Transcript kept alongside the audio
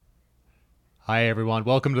Hi, everyone.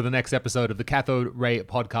 Welcome to the next episode of the Cathode Ray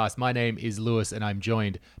Podcast. My name is Lewis, and I'm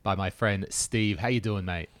joined by my friend Steve. How you doing,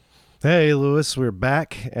 mate? Hey, Lewis. We're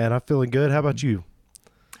back, and I'm feeling good. How about you?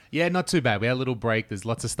 Yeah, not too bad. We had a little break. There's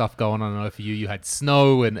lots of stuff going on. I know for you, you had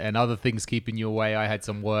snow and other things keeping you away. I had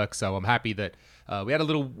some work, so I'm happy that we had a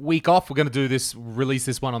little week off. We're going to release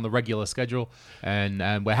this one on the regular schedule,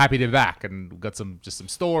 and we're happy to be back. And we've got some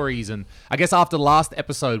stories. And I guess after the last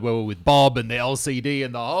episode where we were with Bob and the LCD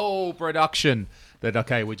and the whole production, that,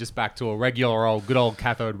 okay, we're just back to a regular good old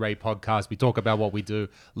Cathode Ray podcast. We talk about what we do,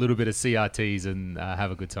 a little bit of CRTs, and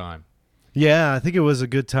have a good time. Yeah, I think it was a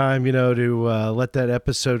good time, to let that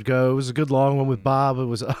episode go. It was a good long one with Bob. It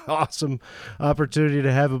was an awesome opportunity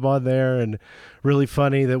to have him on there, and really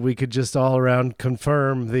funny that we could just all around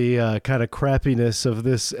confirm the kind of crappiness of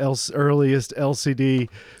this earliest LCD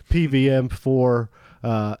PVM for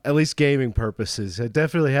at least gaming purposes. It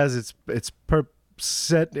definitely has its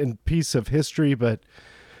set and piece of history, but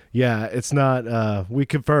yeah, it's not. We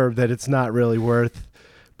confirmed that it's not really worth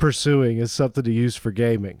pursuing as something to use for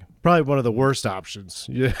gaming. Probably one of the worst options.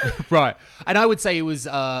 Yeah, right. And I would say it was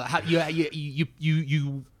you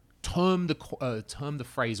term the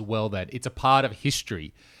phrase well, that it's a part of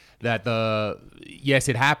history. That yes,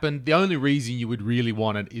 it happened. The only reason you would really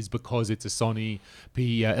want it is because it's a Sony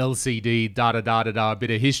LCD, a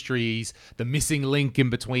bit of histories, the missing link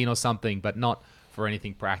in between or something, but not for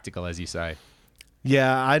anything practical, as you say.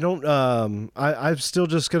 Yeah, I don't. I'm still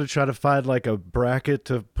just gonna try to find like a bracket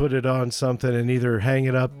to put it on something and either hang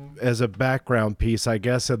it up as a background piece, I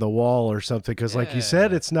guess, in the wall or something. Because, like you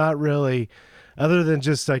said, it's not really, other than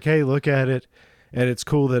just like, hey, look at it, and it's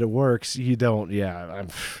cool that it works. You don't. Yeah,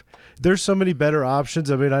 there's so many better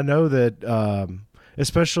options. I mean, I know that,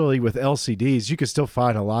 especially with LCDs, you can still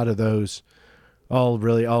find a lot of those, all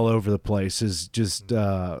over the place. Is just.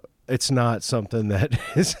 It's not something that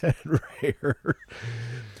is rare.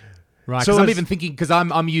 Right, because I'm even thinking, because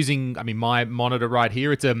I'm using, my monitor right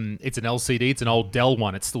here, it's an LCD, it's an old Dell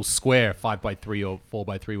one, it's still square, 5x3 or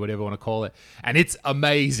 4x3, whatever you want to call it, and it's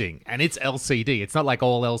amazing, and it's LCD. It's not like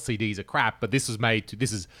all LCDs are crap, but this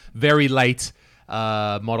is very late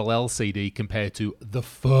model LCD compared to the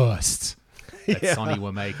first that Sony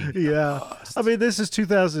were making. Yeah. I mean, this is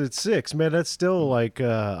 2006, man. That's still like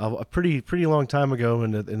a pretty long time ago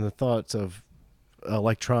in the thoughts of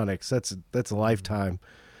electronics. That's a lifetime.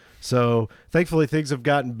 So thankfully things have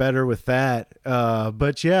gotten better with that.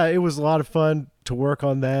 But yeah, it was a lot of fun to work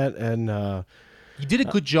on that, and you did a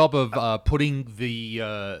good job of putting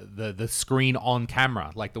the screen on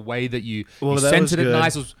camera, like the way that you centered it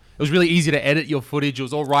nice. It was really easy to edit your footage. It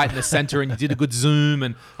was all right in the center, and you did a good zoom,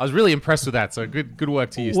 and I was really impressed with that. So good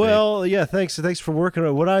work to you, Steve. Well, yeah, thanks for working on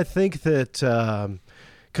it. What I think that,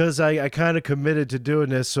 because I kind of committed to doing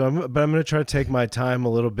this, but I'm going to try to take my time a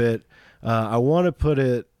little bit. I want to put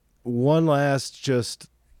it one last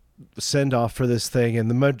just send off for this thing,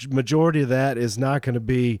 and the majority of that is not going to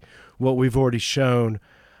be what we've already shown.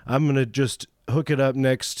 I'm going to just hook it up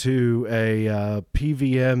next to a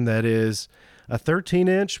PVM that is a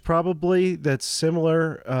 13-inch probably, that's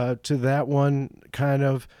similar to that one, kind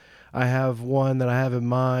of. I have one that I have in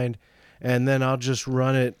mind, and then I'll just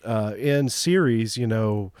run it in series,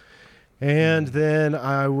 and then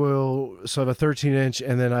I will, so I have a 13-inch,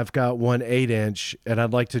 and then I've got one 8-inch, and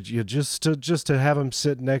I'd like to just to have them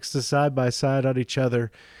sit next to side by side on each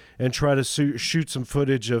other and try to shoot some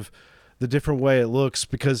footage of the different way it looks,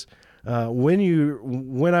 because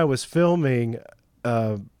when I was filming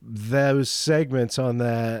those segments on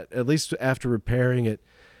that, at least after repairing it,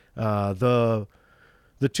 the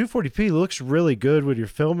 240p looks really good when you're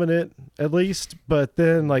filming it, at least, but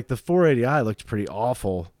then like the 480i looked pretty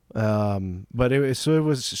awful. But it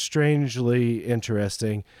was strangely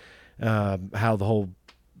interesting how the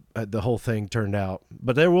whole thing turned out.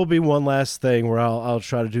 But there will be one last thing where I'll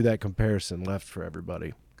try to do that comparison left for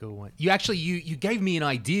everybody. Good one. You gave me an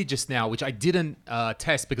idea just now, which I didn't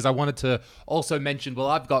test, because I wanted to also mention, well,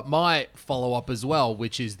 I've got my follow-up as well,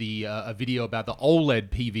 which is a video about the OLED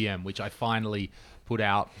PVM, which I finally put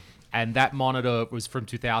out. And that monitor was from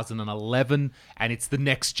 2011, and it's the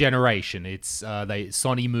next generation.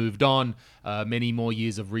 Sony moved on, many more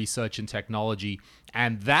years of research and technology.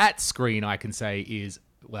 And that screen, I can say, is,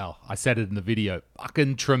 well, I said it in the video,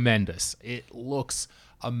 fucking tremendous. It looks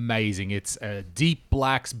amazing. It's a deep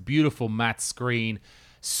blacks, beautiful matte screen,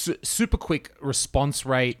 super quick response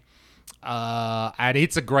rate, and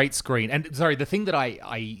it's a great screen. And sorry, the thing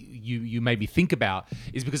that you made me think about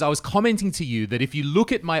is because I was commenting to you that if you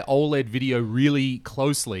look at my OLED video really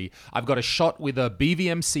closely, I've got a shot with a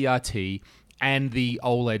BVM CRT and the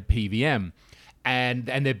OLED PVM. and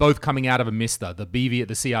they're both coming out of a mister. The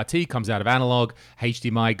CRT comes out of analog.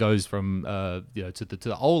 HDMI goes from to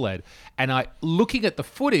the OLED. And looking at the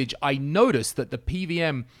footage, I noticed that the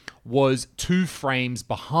PVM was 2 frames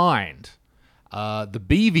behind the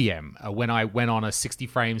BVM when I went on a 60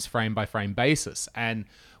 frames frame by frame basis. And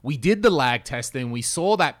we did the lag testing. We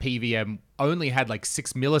saw that PVM only had like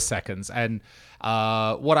 6 milliseconds. And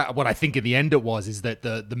what I think in the end it was is that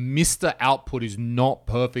the Mister output is not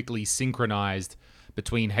perfectly synchronized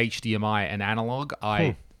between HDMI and analog.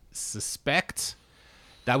 I suspect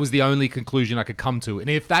that was the only conclusion I could come to. And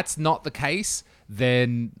if that's not the case,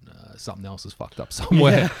 then something else is fucked up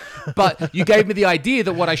somewhere. Yeah. But you gave me the idea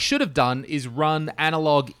that what I should have done is run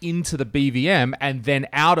analog into the BVM and then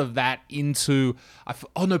out of that into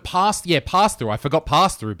pass-through. I forgot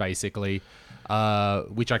pass-through basically,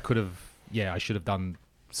 which I could have. Yeah, I should have done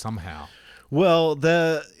somehow. Well,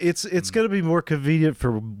 it's going to be more convenient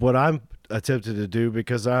for what I'm attempting to do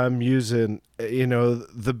because I'm using,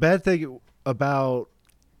 the bad thing about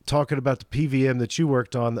talking about the PVM that you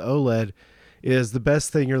worked on, the OLED, is the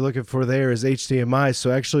best thing you're looking for there is HDMI.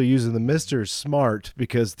 So actually using the Mister is smart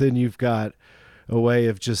because then you've got a way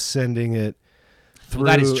of just sending it through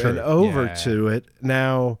and over to it.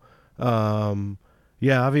 Now,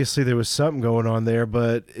 obviously there was something going on there,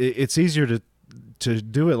 but it's easier to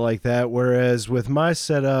do it like that. Whereas with my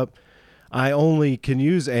setup, I only can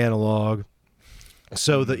use analog.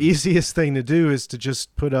 So the easiest thing to do is to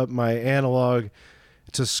just put up my analog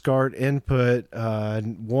to SCART input,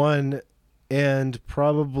 one end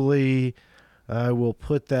probably I will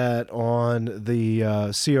put that on the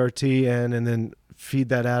CRT end and then feed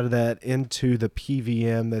that out of that into the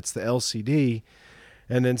PVM, that's the LCD,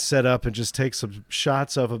 and then set up and just take some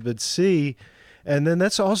shots of it and see. And then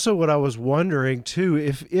that's also what I was wondering too,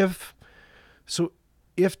 if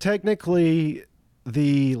technically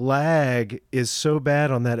the lag is so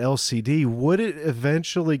bad on that LCD, would it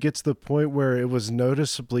eventually get to the point where it was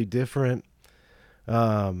noticeably different?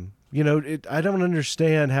 I don't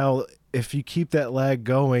understand how, if you keep that lag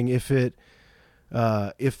going, if you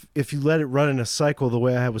let it run in a cycle the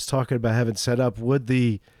way I was talking about having set up, would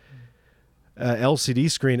the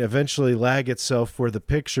LCD screen eventually lag itself where the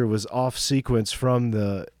picture was off sequence from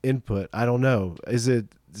the input? I don't know.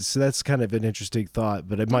 So that's kind of an interesting thought,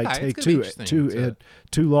 but it might take too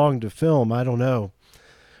long to film. I don't know.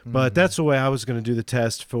 But that's the way I was going to do the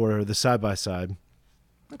test for the side-by-side.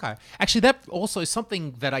 Okay. Actually, that also is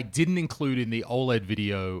something that I didn't include in the OLED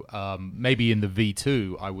video, maybe in the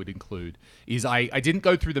V2 I would include, is I didn't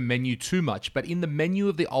go through the menu too much, but in the menu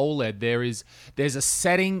of the OLED, there's a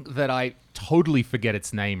setting that I totally forget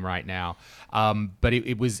its name right now, but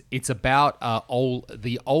it's about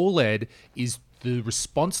the OLED is the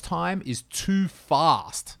response time is too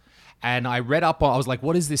fast. And I read up on, I was like,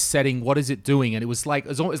 what is this setting? What is it doing? And it was like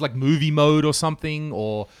like movie mode or something,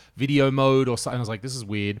 or video mode or something. I was like, this is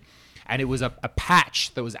weird. And it was a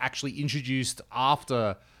patch that was actually introduced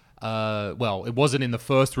after, it wasn't in the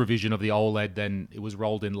first revision of the OLED, then it was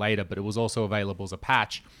rolled in later, but it was also available as a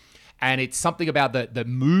patch. And it's something about the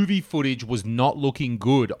movie footage was not looking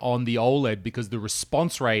good on the OLED because the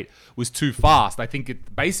response rate was too fast. I think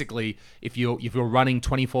it basically, if you're running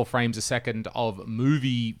 24 frames a second of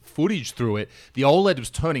movie footage through it, the OLED was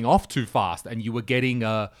turning off too fast, and you were getting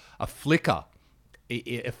a flicker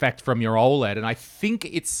effect from your OLED. And I think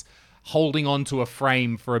it's holding on to a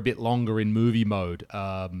frame for a bit longer in movie mode.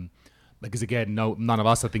 Because again, none of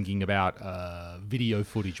us are thinking about video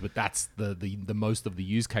footage, but that's the most of the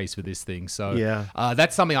use case for this thing. So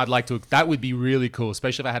that's something I'd like to. That would be really cool,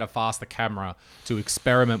 especially if I had a faster camera to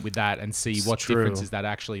experiment with that and see what difference is that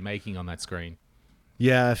actually making on that screen.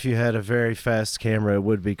 Yeah, if you had a very fast camera, it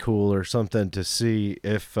would be cool, or something to see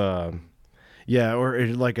if. Or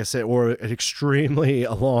like I said, or an extremely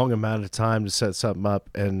long amount of time to set something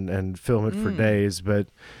up and film it for days. But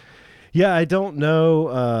yeah, I don't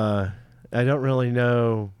know. I don't really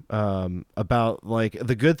know about, like,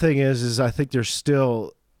 the good thing is I think there's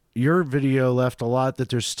still, your video left a lot that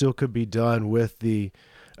there still could be done with the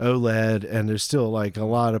OLED, and there's still like a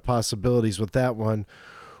lot of possibilities with that one.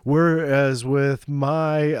 Whereas with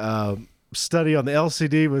my study on the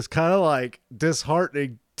LCD was kind of like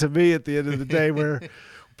disheartening to me at the end of the day, where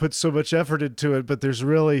put so much effort into it, but there's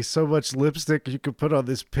really so much lipstick you could put on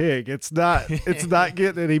this pig. It's not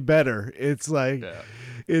getting any better. It's like,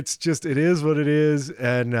 it's just, it is what it is.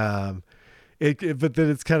 And, but then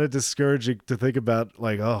it's kind of discouraging to think about,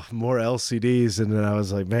 like, oh, more LCDs. And then I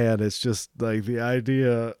was like, man, it's just like the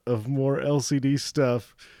idea of more LCD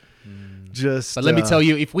stuff Just, But let me tell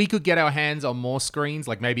you, if we could get our hands on more screens,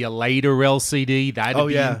 like maybe a later LCD, that'd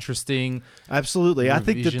be interesting. Absolutely. I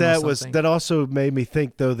think Revision that also made me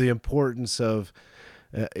think, though, the importance of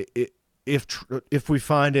if we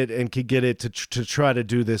find it and could get it to try to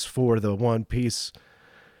do this for the One Piece,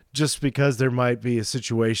 just because there might be a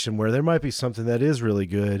situation where there might be something that is really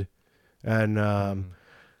good, and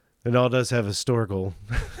it all does have historical.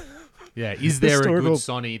 Yeah, is there a good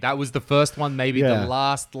Sony? That was the first one, maybe the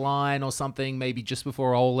last line or something, maybe just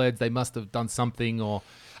before OLEDs. They must have done something, or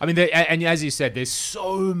I mean, and as you said, there's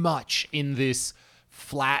so much in this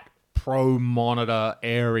flat pro monitor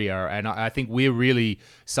area, and I think we're really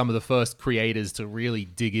some of the first creators to really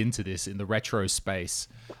dig into this in the retro space.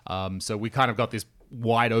 So we kind of got this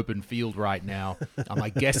wide open field right now. I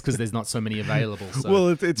guess because there's not so many available. So well,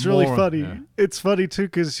 it's really funny. Yeah. It's funny too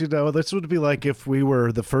because this would be like if we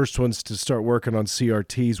were the first ones to start working on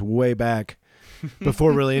CRTs way back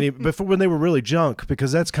before when they were really junk,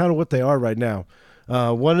 because that's kind of what they are right now.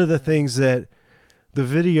 One of the things that the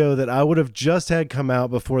video that I would have just had come out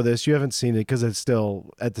before this, you haven't seen it because it's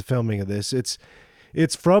still at the filming of this.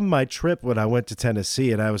 It's from my trip when I went to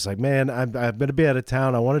Tennessee, and I was like, man, I'm going to be out of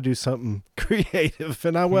town. I want to do something creative.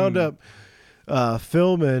 And I wound up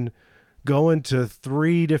filming, going to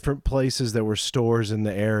 3 different places that were stores in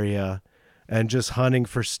the area and just hunting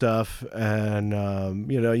for stuff. And,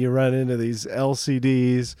 you run into these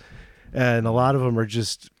LCDs, and a lot of them are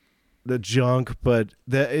just the junk, but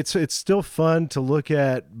it's still fun to look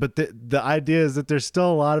at. But the idea is that there's still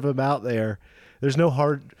a lot of them out there. There's no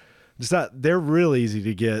hard... They're real easy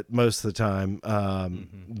to get most of the time,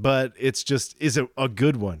 but it's just, is it a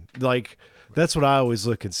good one? Like, that's what I always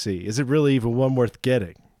look and see. Is it really even one worth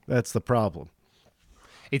getting? That's the problem.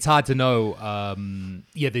 It's hard to know.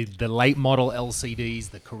 The late model LCDs,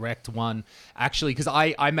 the correct one. Actually, because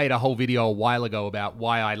I made a whole video a while ago about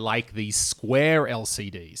why I like these square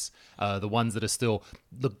LCDs. The ones that are still,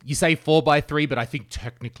 look, you say 4x3, but I think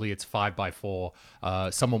technically it's 5x4.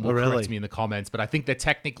 Someone will correct me in the comments, but I think they're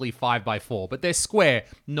technically 5x4, but they're square,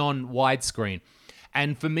 non-widescreen.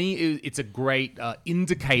 And for me, it's a great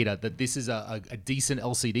indicator that this is a decent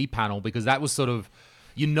LCD panel, because that was sort of,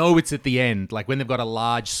 it's at the end, like when they've got a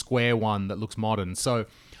large square one that looks modern. So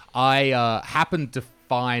I happened to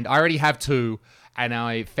find, I already have 2, and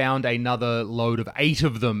I found another load of 8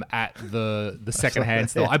 of them at the secondhand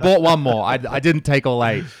store. I bought one more. I didn't take all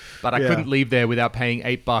 8, but I couldn't leave there without paying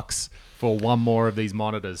 $8 for one more of these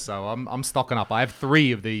monitors. So I'm stocking up. I have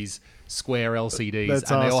 3 of these square LCDs, and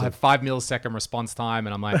awesome. They all have 5 millisecond response time.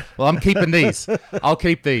 And I'm like, well, I'm keeping these. I'll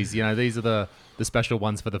keep these. These are the special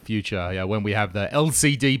ones for the future. Yeah, when we have the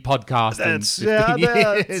LCD podcast in 15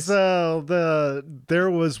 years. So there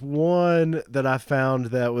was one that I found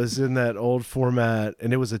that was in that old format,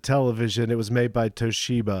 and it was a television. It was made by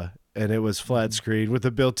Toshiba, and it was flat screen with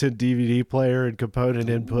a built-in DVD player and component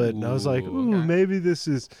input. And I was like, maybe this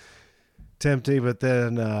is tempting, but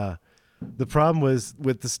then the problem was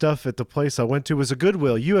with the stuff at the place I went to was a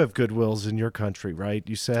Goodwill. You have Goodwills in your country, right?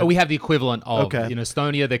 You said we have the equivalent of in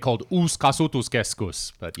Estonia. They're called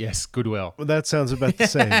Uuskasutuskeskus, but yes, Goodwill. Well, that sounds about the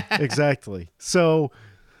same. Exactly. So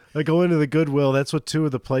I go into the Goodwill. That's what 2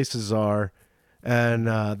 of the places are, and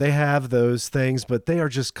they have those things, but they are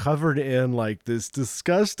just covered in like this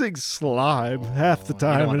disgusting slime half the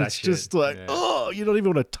time, and it's just like, you don't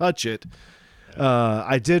even want to touch it.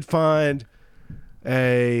 I did find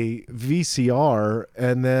a VCR,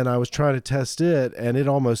 and then I was trying to test it, and it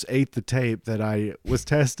almost ate the tape that I was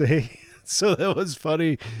testing. So that was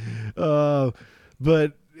funny.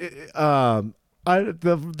 But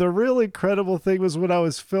the real incredible thing was when I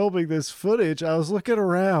was filming this footage, I was looking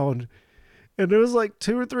around, and there was like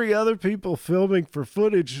 2 or 3 other people filming for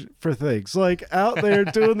footage for things, like out there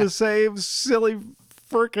doing the same silly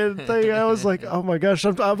freaking thing. I was like, oh my gosh,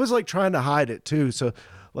 I was like trying to hide it too. So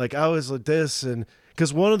like I was like this, and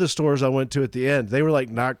because one of the stores I went to at the end, they were like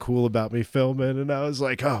not cool about me filming, and I was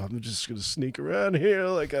like, I'm just gonna sneak around here,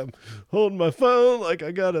 like I'm holding my phone, like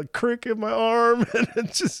I got a crick in my arm,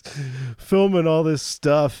 and just filming all this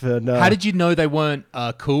stuff. And how did you know they weren't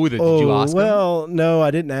cool with it? Did you ask them? Well, no, I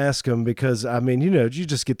didn't ask them, because I mean, you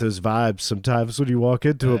just get those vibes sometimes when you walk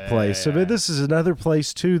into a place. I mean, this is another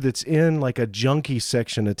place too that's in like a junky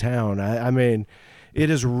section of town. I mean, it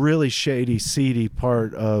is really shady, seedy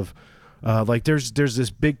part of, like there's this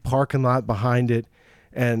big parking lot behind it,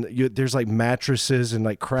 and there's like mattresses and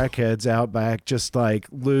like crackheads out back just like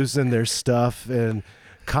losing their stuff, and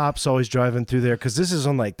cops always driving through there, because this is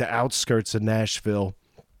on like the outskirts of Nashville,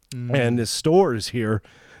 and this store is here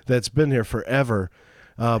that's been here forever,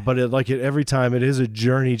 but every time it is a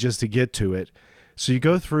journey just to get to it. So you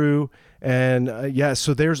go through and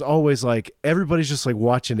so there's always like everybody's just like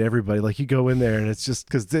watching everybody. Like you go in there and it's just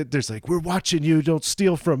because there's like, we're watching you, don't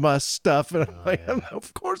steal from us stuff. And I'm like,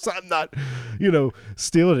 of course I'm not,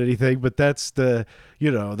 stealing anything. But that's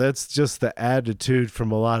that's just the attitude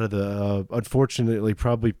from a lot of the, unfortunately,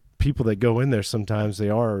 probably people that go in there. Sometimes they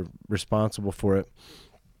are responsible for it.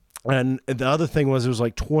 And the other thing was, it was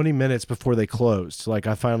like 20 minutes before they closed. Like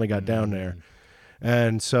I finally got down there.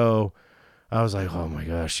 And so I was like, oh my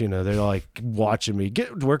gosh, they're like watching me.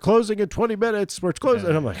 We're closing in 20 minutes. We're closing.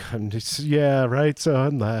 And I'm like, yeah, right. So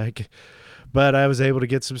I'm like, but I was able to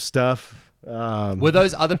get some stuff. Were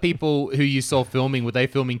those other people who you saw filming, were they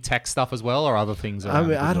filming tech stuff as well, or other things? I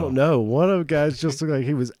mean, I don't know. One of the guys just looked like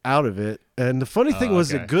he was out of it. And the funny thing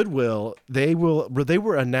was at Goodwill, they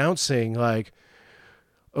were announcing like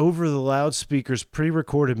over the loudspeakers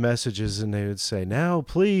pre-recorded messages, and they would say, now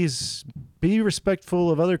please be respectful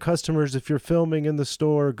of other customers if you're filming in the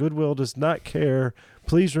store. Goodwill does not care.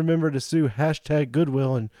 Please remember to do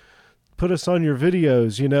 #Goodwill and put us on your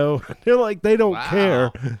videos. They're like, they don't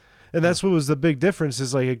care. And that's what was the big difference,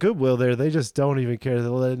 is like at Goodwill there, they just don't even care. They're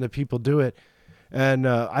letting the people do it. And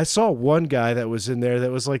I saw one guy that was in there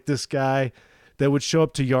that was like this guy that would show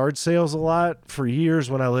up to yard sales a lot for years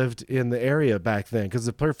when I lived in the area back then. Because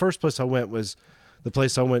the first place I went was the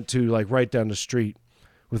place I went to like right down the street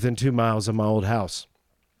within 2 miles of my old house.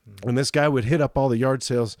 And this guy would hit up all the yard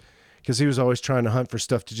sales because he was always trying to hunt for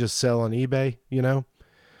stuff to just sell on eBay,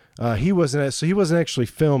 He wasn't actually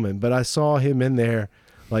filming, but I saw him in there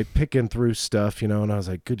like picking through stuff, and I was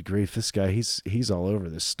like, good grief, this guy, he's all over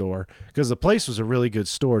this store. Because the place was a really good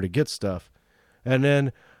store to get stuff. And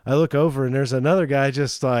then I look over and there's another guy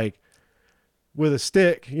just like with a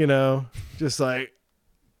stick, just like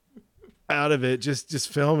out of it, just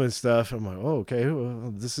filming stuff. I'm like, oh, okay,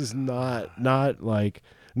 well, this is not like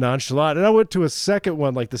nonchalant. And I went to a second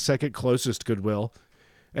one, like the second closest Goodwill,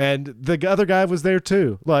 and the other guy was there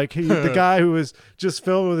too. Like the guy who was just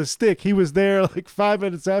filming with a stick, he was there like 5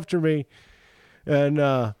 minutes after me.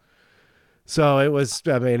 And so it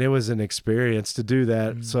was an experience to do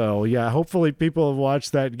that. So yeah, hopefully people have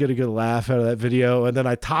watched that and get a good laugh out of that video. And then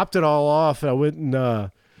I topped it all off, and I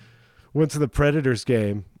went to the Predators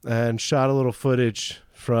game and shot a little footage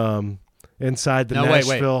from inside the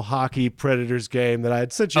Nashville hockey Predators game that I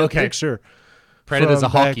had sent you a picture. Predators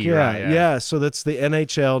of hockey, right? Yeah. So that's the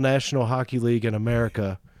NHL, National Hockey League in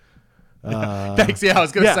America. Thanks. Yeah, I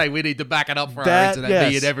was going to say we need to back it up for our internet,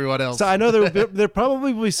 me and everyone else. So I know there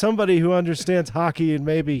probably will be somebody who understands hockey and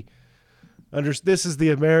maybe this is the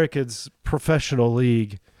Americans' professional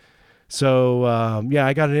league. So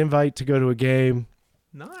I got an invite to go to a game.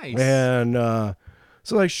 Nice. And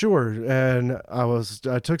so like sure, and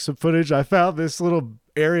I took some footage. I found this little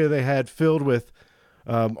area they had filled with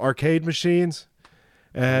arcade machines.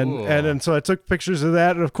 And so I took pictures of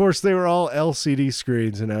that, and of course they were all LCD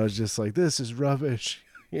screens, and I was just like, this is rubbish.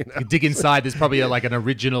 You dig inside, there's probably like an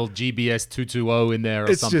original GBS 220 in there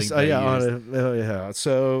or something. It's just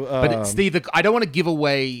So but Steve, I don't want to give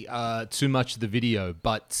away too much of the video,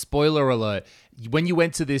 but spoiler alert, when you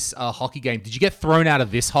went to this hockey game, did you get thrown out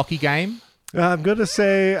of this hockey game? I'm gonna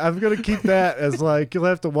keep that as like, you'll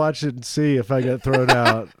have to watch it and see if I get thrown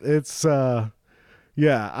out. It's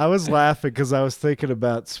yeah, I was laughing because I was thinking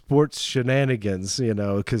about sports shenanigans,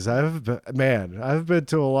 because I've been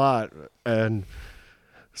to a lot, and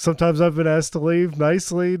sometimes I've been asked to leave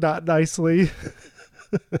nicely, not nicely.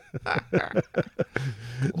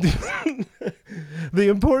 The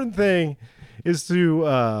important thing is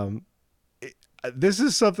to, this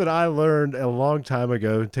is something I learned a long time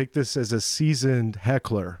ago. Take this as a seasoned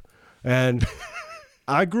heckler. And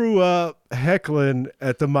I grew up heckling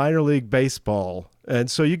at the minor league baseball.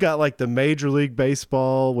 And so you got like the Major League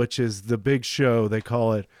Baseball, which is the big show, they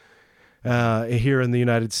call it, here in the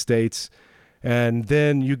United States. And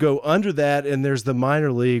then you go under that, and there's the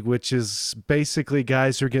minor league, which is basically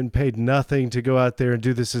guys who are getting paid nothing to go out there and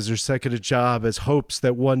do this as their second job, as hopes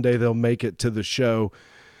that one day they'll make it to the show.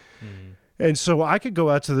 And so I could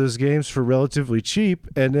go out to those games for relatively cheap,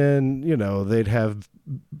 and then, they'd have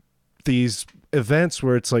these events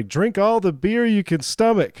where it's like, drink all the beer you can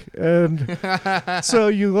stomach. And so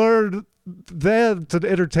you learn then to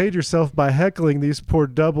entertain yourself by heckling these poor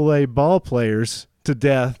AA ball players to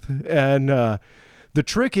death. And the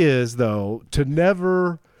trick is, though, to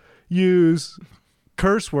never use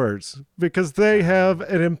curse words, because they have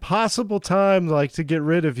an impossible time like to get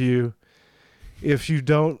rid of you if you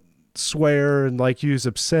don't swear and like use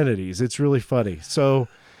obscenities. It's really funny. So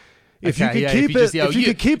if you can keep it, if you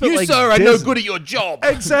can keep it, you like, sir are no good at your job.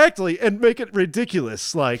 Exactly, and make it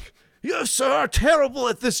ridiculous. Like, "You sir are terrible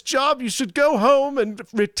at this job. You should go home and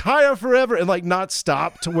retire forever," and like not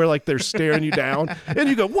stop to where like they're staring you down, and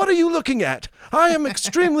you go, "What are you looking at? I am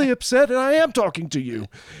extremely upset, and I am talking to you,"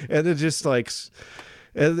 and it just like.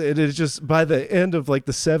 And it is just by the end of like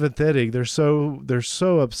the 7th inning, they're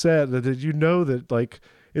so upset that you know that like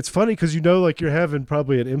it's funny because you know like you're having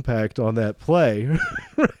probably an impact on that play.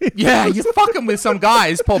 Right? Yeah, you're fucking with some guy.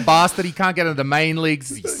 This poor bastard, he can't get into the main leagues.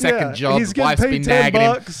 His second job, he's the wife's getting been paid nagging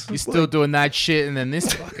him. $10. He's still doing that shit, and then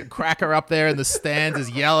this fucking cracker up there in the stands is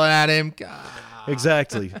yelling at him. God.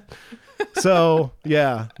 Exactly. So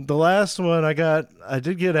yeah, the last one I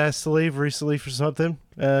did get asked to leave recently for something,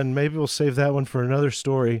 and maybe we'll save that one for another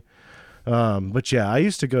story. But yeah, I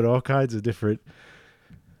used to go to all kinds of different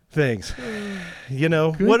things. You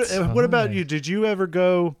know, what about you? Did you ever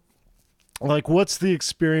go? Like, what's the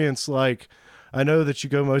experience like? I know that you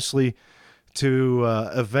go mostly to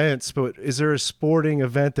events, but is there a sporting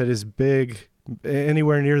event that is big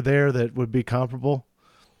anywhere near there that would be comparable?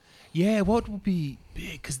 Yeah, what would be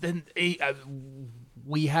big? Because then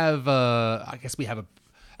we have, I guess we have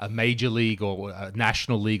a major league or a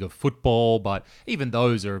national league of football, but even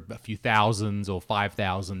those are a few thousands or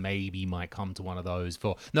 5,000 maybe might come to one of those.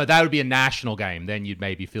 No, that would be a national game. Then you'd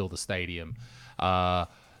maybe fill the stadium. I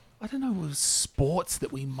don't know, sports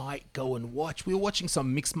that we might go and watch. We were watching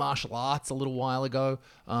some mixed martial arts a little while ago.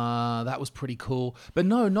 That was pretty cool. But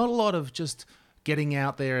no, not a lot of just getting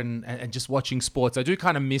out there and just watching sports. I do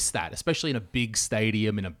kind of miss that, especially in a big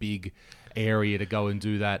stadium, in a big area to go and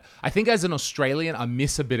do that. I think as an Australian, I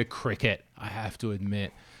miss a bit of cricket, I have to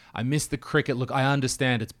admit. I miss the cricket. Look, I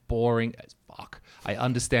understand it's boring as fuck. I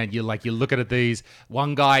understand you're looking at these,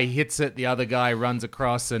 one guy hits it, the other guy runs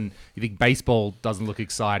across, and you think baseball doesn't look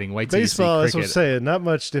exciting. Wait till baseball, you see cricket. that's what I'm saying, not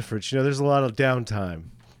much difference. You know, there's a lot of downtime.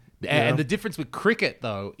 And the difference with cricket,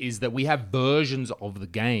 though, is that we have versions of the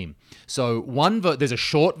game. So there's a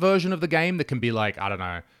short version of the game that can be like, I don't know,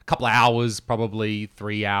 a couple of hours, probably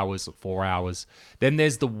 3 hours, 4 hours. Then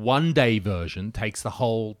there's the 1 day version, takes the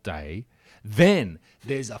whole day. Then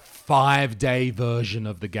there's a 5-day version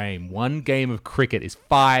of the game. One game of cricket is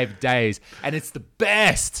 5 days, and it's the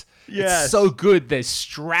best. Yes. It's so good. There's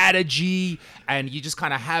strategy, and you just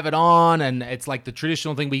kind of have it on, and it's like the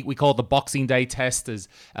traditional thing we call the Boxing Day test.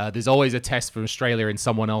 There's always a test from Australia and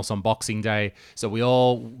someone else on Boxing Day. So we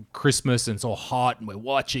all, Christmas, and it's all hot, and we're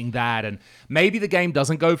watching that, and maybe the game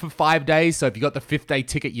doesn't go for 5 days, so if you got the 5th day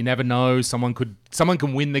ticket, you never know. Someone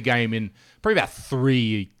can win the game in probably about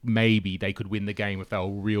 3, maybe they could win the game if they were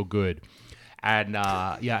real good. And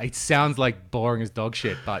yeah, it sounds like boring as dog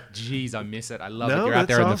shit, but geez, I miss it. I love it. You're out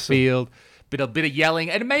there in the field, a bit of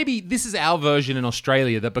yelling. And maybe this is our version in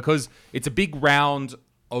Australia, that because it's a big round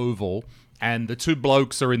oval and the two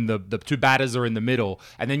blokes are the two batters are in the middle,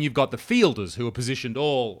 and then you've got the fielders who are positioned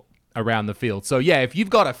all around the field. So yeah, if you've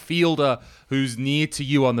got a fielder who's near to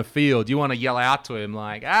you on the field, you want to yell out to him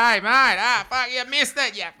like, "Hey mate, fuck, you missed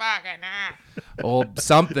it, you fucking or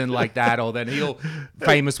something like that." Or then he'll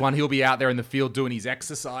be out there in the field doing his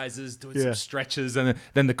exercises, doing some stretches, and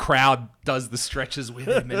then the crowd does the stretches with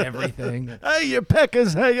him and everything. Hey, your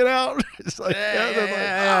pecker's hanging out. It's like,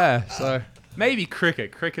 yeah. So maybe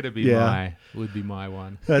cricket would be my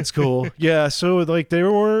one. That's cool. Yeah, so like they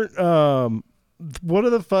weren't one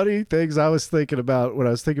of the funny things I was thinking about when I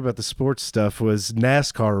was thinking about the sports stuff was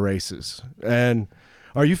NASCAR races. And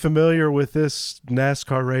are you familiar with this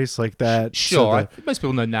NASCAR race like that? Sure. Most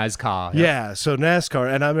people know NASCAR. Yeah, so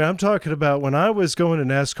NASCAR. And I mean, I'm talking about when I was going to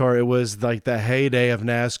NASCAR, it was like the heyday of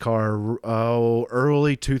NASCAR,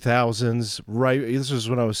 early 2000s, right? This was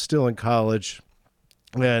when I was still in college.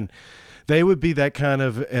 And they would be that kind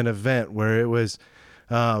of an event where it was,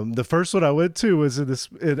 the first one I went to was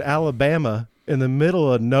in Alabama, in the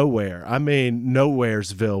middle of nowhere. I mean,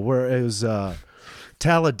 Nowheresville, where it was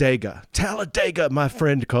Talladega. Talladega, my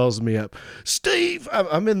friend calls me up. Steve,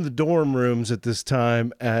 I'm in the dorm rooms at this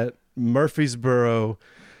time at Murfreesboro,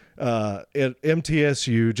 at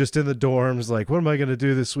MTSU, just in the dorms. Like, what am I going to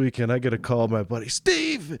do this weekend? I got to call my buddy.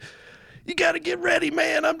 Steve, you got to get ready,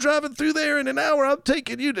 man. I'm driving through there in an hour. I'm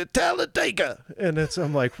taking you to Talladega. And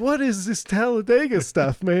I'm like, what is this Talladega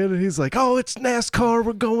stuff, man? And he's like, oh, it's NASCAR.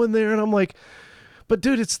 We're going there. And I'm like, but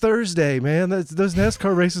dude, it's Thursday, man. Those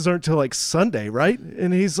NASCAR races aren't till like Sunday, right?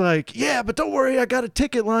 And he's like, yeah, but don't worry. I got a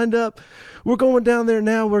ticket lined up. We're going down there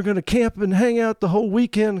now. We're going to camp and hang out the whole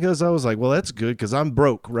weekend. Because I was like, well, that's good because I'm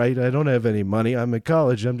broke, right? I don't have any money. I'm in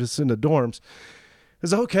college. I'm just in the dorms.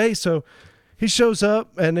 It's okay. So he shows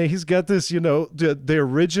up and he's got this, the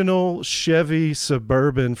original Chevy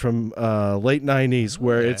Suburban from late 90s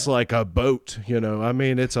where it's like a boat, I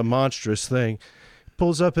mean, it's a monstrous thing.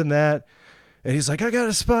 Pulls up in that. And he's like, I got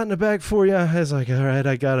a spot in the bag for you. I was like, all right,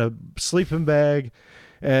 I got a sleeping bag.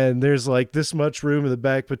 And there's like this much room in the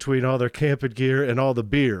back between all their camping gear and all the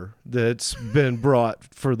beer that's been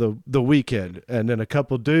brought for the weekend. And then a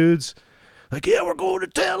couple dudes like, yeah, we're going to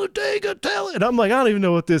Talladega, And I'm like, I don't even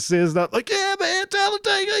know what this is. And I'm like, yeah, man,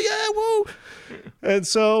 Talladega, yeah, woo. And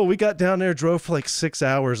so we got down there, drove for like 6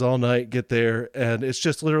 hours all night, get there. And it's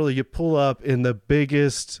just literally you pull up in the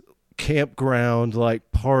biggest campground,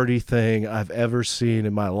 like party thing I've ever seen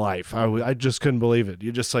in my life. I just couldn't believe it.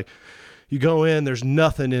 You just like, you go in, there's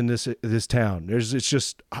nothing in this town. It's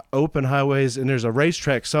just open highways, and there's a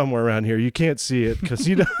racetrack somewhere around here. You can't see it because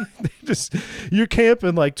you're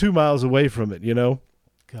camping like 2 miles away from it,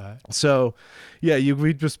 Okay. So, yeah,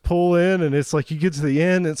 we just pull in, and it's like you get to the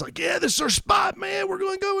end, and it's like, yeah, this is our spot, man. We're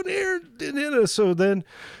going to go in here. So then,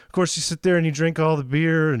 of course, you sit there and you drink all the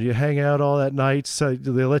beer, and you hang out all that night. So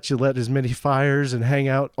they let you light as many fires and hang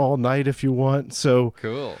out all night if you want. So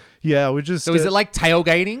Cool. yeah, we just. So is it like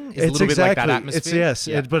tailgating? It's a little bit like that atmosphere? Yes,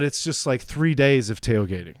 but it's just like 3 days of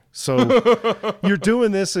tailgating. So you're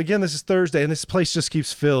doing this again. This is Thursday, and this place just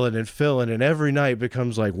keeps filling, and every night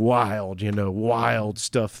becomes like wild, wild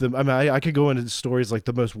stuff. I mean, I could go into stories like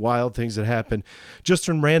the most wild things that happen just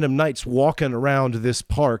on random nights walking around this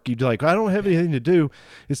park. You'd be like, I don't have anything to do.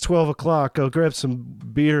 It's 12 o'clock. I'll grab some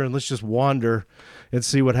beer and let's just wander and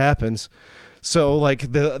see what happens. So,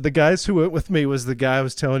 like, the guys who went with me was the guy I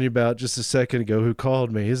was telling you about just a second ago who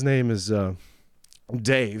called me. His name is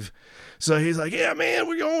Dave. So he's like, yeah, man,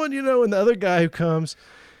 we're going, And the other guy who comes,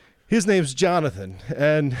 his name's Jonathan.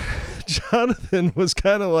 And Jonathan was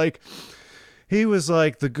kind of like, he was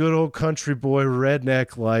like the good old country boy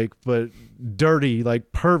redneck, like, but dirty,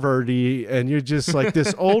 like perverty. And you're just like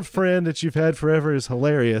this old friend that you've had forever is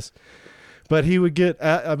hilarious. But he would get,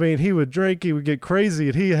 he would drink, he would get crazy.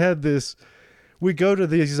 And he had this... We go to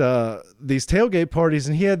these tailgate parties,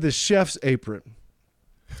 and he had this chef's apron,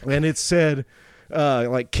 and it said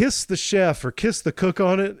like kiss the chef or kiss the cook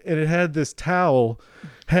on it, and it had this towel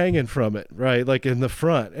hanging from it, right, like in the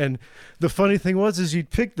front. And the funny thing was is you'd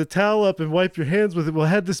pick the towel up and wipe your hands with it. Well, it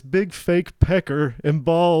had this big fake pecker and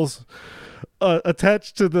balls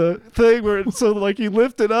attached to the thing so like you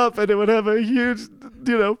lift it up and it would have a huge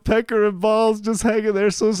pecker and balls just hanging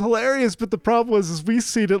there. So it was hilarious. But the problem was is we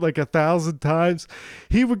seen it like 1,000 times.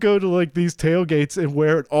 He would go to like these tailgates and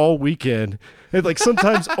wear it all weekend, and like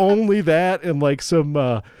sometimes only that and like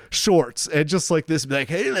some shorts, and just like this, like,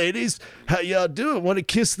 hey ladies, how y'all doing, want to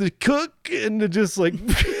kiss the cook? And just like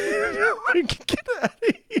get out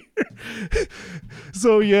of here.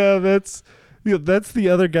 So yeah, that's the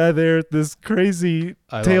other guy there at this crazy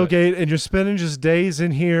tailgate, and you're spending just days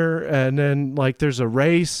in here, and then like there's a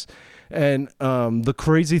race. And the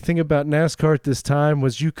crazy thing about NASCAR at this time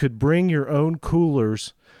was you could bring your own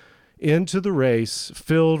coolers into the race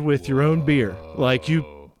filled with your own beer. Like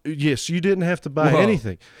you didn't have to buy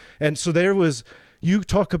anything. And so there was, you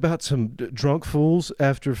talk about some drunk fools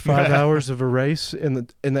after 5 hours of a race in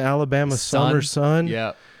the Alabama summer sun.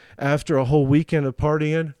 Yeah. After a whole weekend of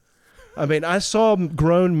partying. I mean, I saw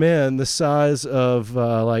grown men the size of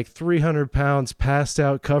like 300 pounds passed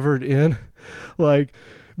out, covered in like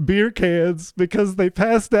beer cans, because they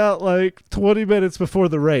passed out like 20 minutes before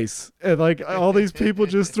the race. And like all these people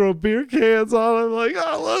just throw beer cans on them, like,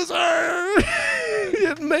 oh, loser, you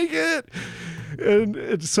didn't make it.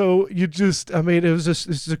 And so you just, I mean,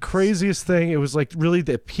 it's the craziest thing. It was like really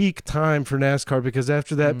the peak time for NASCAR, because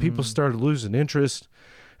after that, people started losing interest.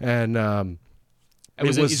 And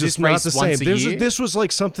it was just not the same. This was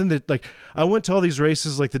like something that, like, I went to all these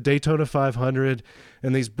races like the Daytona 500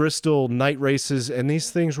 and these Bristol night races, and these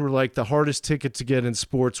things were like the hardest ticket to get in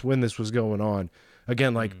sports when this was going on.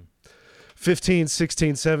 Again, like 15,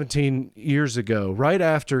 16, 17 years ago, right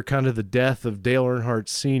after kind of the death of Dale Earnhardt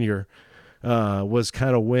Sr., was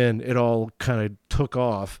kind of when it all kind of took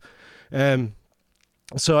off. And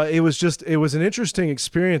so it was an interesting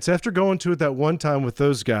experience. After going to it that one time with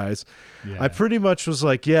those guys, I pretty much was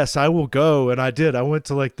like, yes, I will go. And I did. I went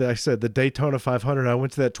to, like I said, the Daytona 500. I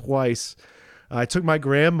went to that twice. I took my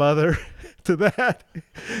grandmother to that,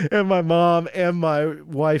 and my mom and my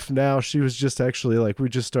wife now. She was just actually, like, we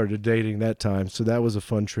just started dating that time. So that was a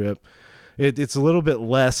fun trip. It's a little bit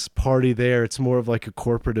less party there. It's more of like a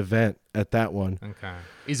corporate event at that one. Okay.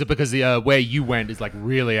 Is it because the where you went is like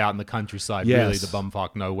really out in the countryside, really the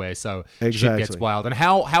bumfuck nowhere, so shit gets wild? And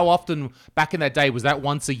how often back in that day, was that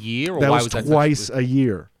once a year? Or that why was twice a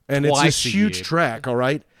year. And it's this huge track, all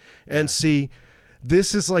right? And see,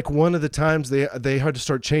 this is like one of the times they had to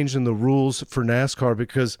start changing the rules for NASCAR,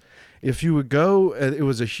 because if you would go, it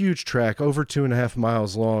was a huge track, over 2.5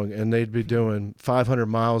 miles long, and they'd be doing 500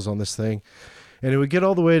 miles on this thing. And it would get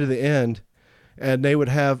all the way to the end, and they would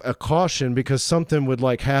have a caution because something would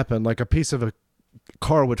like happen, like a piece of a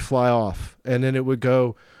car would fly off, and then it would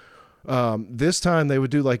go. This time they would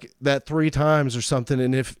do like that 3 times or something,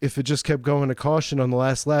 and if it just kept going to caution on the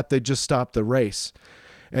last lap, they'd just stop the race.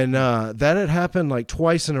 And that had happened like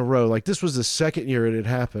twice in a row. Like this was the second year it had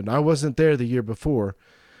happened. I wasn't there the year before,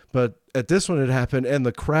 but at this one it happened, and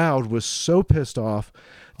the crowd was so pissed off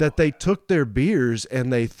that they took their beers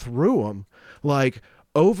and they threw them like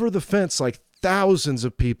over the fence. Like thousands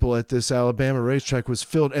of people at this Alabama racetrack was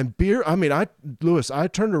filled, and beer. I mean, Lewis, I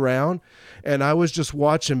turned around and I was just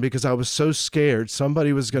watching because I was so scared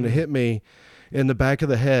somebody was going to hit me in the back of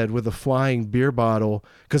the head with a flying beer bottle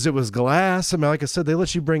because it was glass. I mean, like I said, they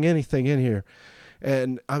let you bring anything in here.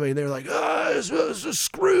 And I mean, they're like,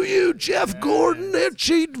 screw you, Jeff Gordon, they're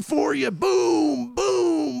cheating for you. Boom,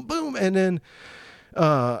 boom, boom. And then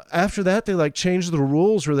after that, they like changed the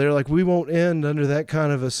rules where they're like, we won't end under that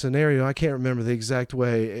kind of a scenario. I can't remember the exact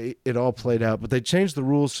way it all played out, but they changed the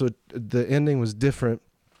rules so the ending was different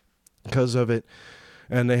because of it.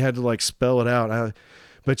 And they had to like spell it out.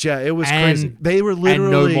 But yeah, it was crazy. They were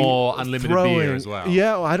literally and no more unlimited beer as well.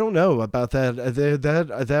 Yeah, I don't know about that.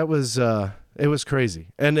 That was it was crazy.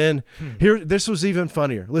 And then this was even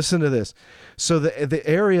funnier. Listen to this. So the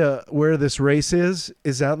area where this race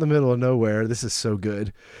is out in the middle of nowhere. This is so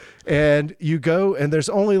good. And you go, and there's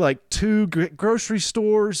only like 2 grocery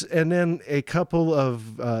stores and then a couple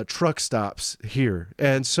of truck stops here.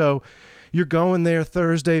 And so you're going there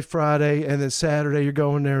Thursday, Friday, and then Saturday you're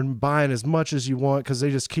going there and buying as much as you want because they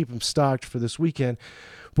just keep them stocked for this weekend.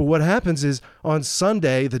 But what happens is on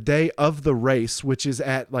Sunday, the day of the race, which is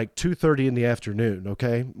at like 2:30 in the afternoon,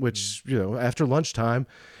 okay, which, after lunchtime,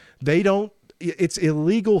 it's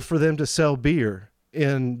illegal for them to sell beer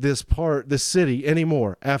in this city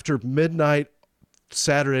anymore after midnight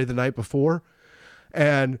Saturday the night before.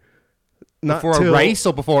 And not before a race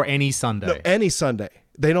or before any Sunday? No, any Sunday.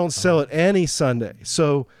 They don't sell it any Sunday.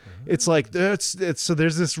 So it's like so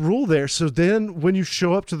there's this rule there. So then when you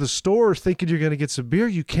show up to the store thinking you're going to get some beer,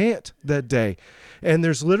 you can't that day. And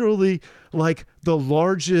there's literally like the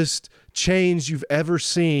largest chains you've ever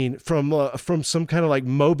seen from some kind of like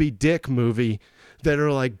Moby Dick movie that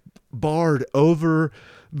are like barred over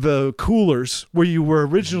the coolers where you were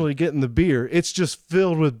originally getting the beer. It's just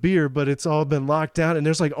filled with beer, but it's all been locked down, and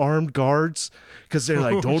there's like armed guards because they're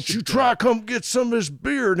like, don't you try come get some of this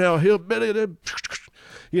beer now, hillbilly.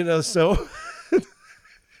 So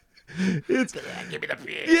it's give me the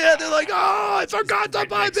beer. Yeah, they're like, oh, I forgot to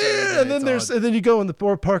buy beer. And then you go in the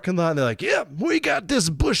parking lot and they're like, yeah, we got this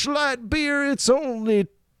Busch Light beer. It's only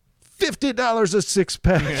 $50 a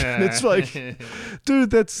 6-pack. Yeah. It's like, dude,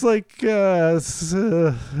 that's like, all right.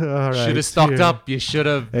 Should have stocked up. You should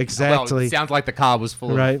have. Exactly. Well, it sounds like the car was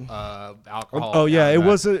full of alcohol. Oh yeah, it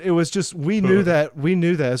wasn't. It was just we knew that. We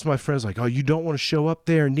knew that. As my friends like, oh, you don't want to show up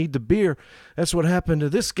there and need the beer. That's what happened to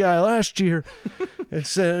this guy last year. And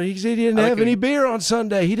so he didn't have any beer on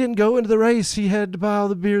Sunday. He didn't go into the race. He had to buy all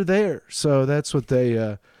the beer there. So that's what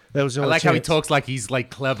they. That was the I like how he talks like he's like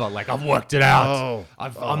clever, like I've worked it out.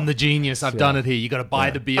 I'm the genius. I've done it here. You got to buy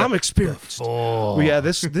the beer. I'm experienced. Well, yeah,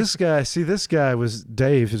 this guy. See, this guy was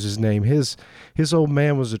Dave. Is his name? His old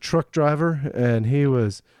man was a truck driver, and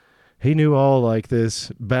he knew all like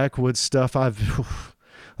this backwoods stuff.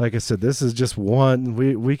 Like I said, this is just one.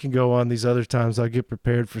 We can go on these other times. I'll get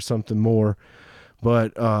prepared for something more,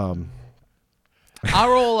 but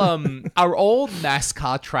Are all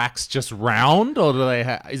NASCAR tracks just round, or do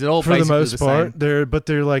they is it all for the basically most the part? same?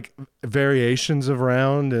 They're like variations of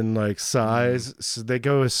round and like size. So they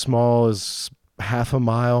go as small as half a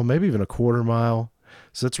mile, maybe even a quarter mile.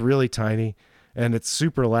 So it's really tiny, and it's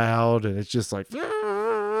super loud, and it's just like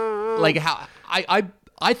how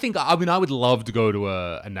I think I would love to go to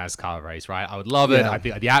a NASCAR race, right? I would love it. I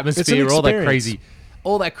think the atmosphere,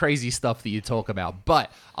 all that crazy stuff that you talk about.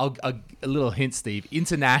 But a little hint, Steve.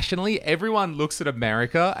 Internationally, everyone looks at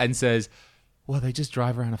America and says, well, they just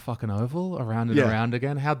drive around a fucking oval around and around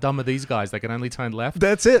again. How dumb are these guys? They can only turn left.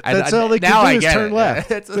 That's it. That's all they can do is turn left.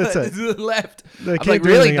 That's it. Left. They I'm like,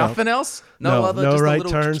 really? Nothing else? No just right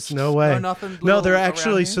turns. No way. No nothing. No, there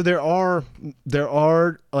actually. So there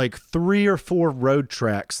are like 3 or 4 road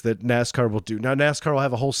tracks that NASCAR will do. Now NASCAR will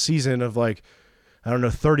have a whole season of like, I don't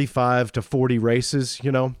know, 35 to 40 races,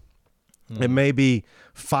 and maybe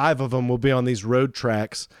 5 of them will be on these road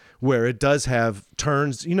tracks where it does have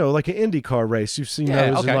turns, like an IndyCar race. You've seen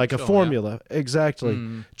Yeah, those okay, in like sure, a yeah. formula.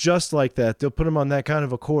 Exactly. Just like that. They'll put them on that kind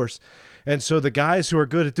of a course. And so the guys who are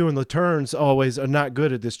good at doing the turns always are not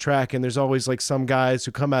good at this track. And there's always like some guys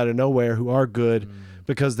who come out of nowhere who are good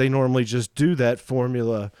because they normally just do that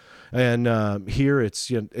formula. And here it's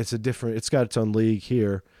it's a different. It's got its own league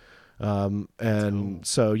here, and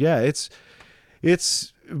so yeah, it's.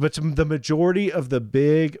 But the majority of the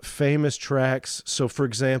big famous tracks. So for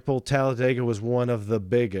example, Talladega was one of the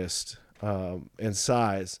biggest in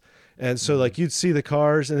size, and so like you'd see the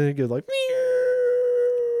cars, and then it'd go like,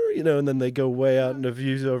 and then they go way out into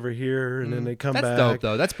views over here, and then they come That's back. dope,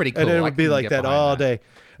 though. That's pretty cool. And then it I would be can like get that behind all that. day.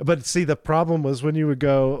 But see, the problem was when you would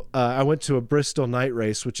go, I went to a Bristol night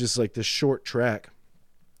race, which is like this short track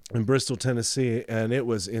in Bristol, Tennessee, and it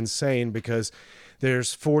was insane because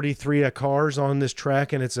there's 43 cars on this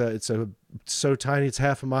track, and it's so tiny, it's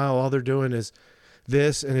half a mile. All they're doing is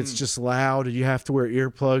this, and it's just loud. You have to wear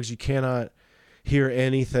earplugs. You cannot hear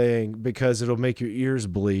anything because it'll make your ears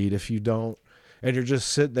bleed if you don't. And you're just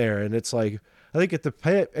sitting there, and it's like, I think at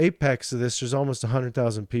the apex of this, there's almost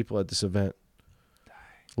 100,000 people at this event.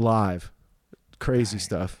 Live. Crazy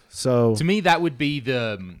stuff. So To me, that would be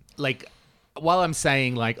the, like, while I'm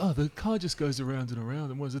saying, like, oh, the car just goes around and around,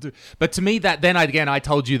 and what does it do? But to me, that then, I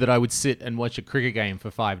told you that I would sit and watch a cricket game for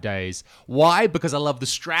 5 days. Why? Because I love the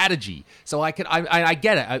strategy. So I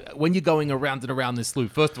get it. When you're going around and around this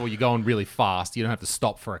loop, first of all, you're going really fast. You don't have to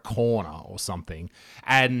stop for a corner or something.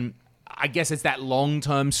 And I guess it's that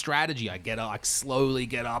long-term strategy. I slowly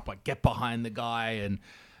get up, I get behind the guy, and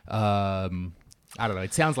I don't know.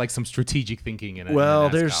 It sounds like some strategic thinking in a well, in a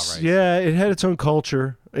NASCAR there's race. yeah, it had its own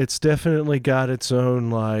culture. It's definitely got its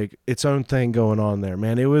own thing going on there,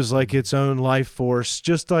 man. It was like its own life force.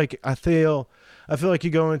 Just like I feel like you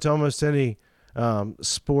go into almost any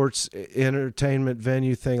sports entertainment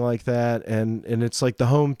venue thing like that, and it's like the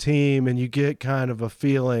home team, and you get kind of a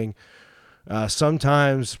feeling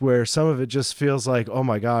sometimes where some of it just feels like, oh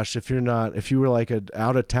my gosh, if you were like an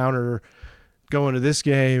out of towner going to this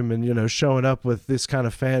game and showing up with this kind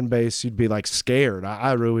of fan base, you'd be like scared.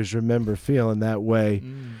 I always remember feeling that way,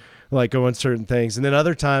 like going certain things, and then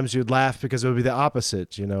other times you'd laugh because it would be the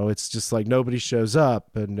opposite. It's just like nobody shows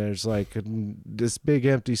up, and there's like this big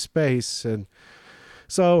empty space, and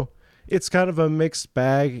so it's kind of a mixed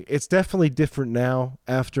bag. It's definitely different now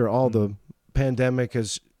after all the pandemic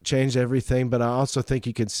has changed everything, but I also think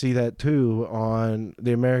you can see that too on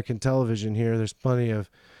the American television here. There's plenty of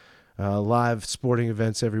live sporting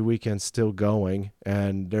events every weekend still going,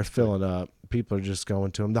 and they're filling up. People are just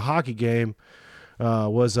going to them. The hockey game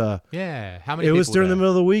was How many? it was people during the there? middle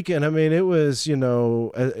of the weekend. I mean, it was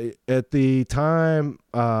at the time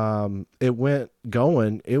it went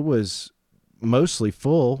going, it was mostly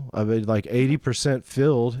full. I mean, like 80%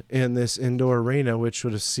 filled in this indoor arena, which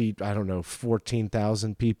would have seat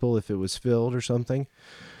 14,000 people if it was filled or something.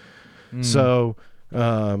 So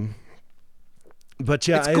but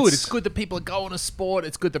yeah, It's good. It's good that people are going to sport.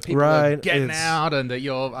 It's good that people are Right, getting it's- out, and that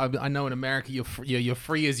you're. I know in America you're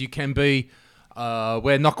free as you can be.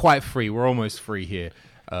 We're not quite free. We're almost free here.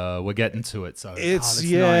 We're getting to it. So It's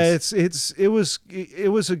nice. it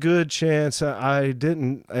was a good chance.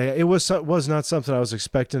 It was not something I was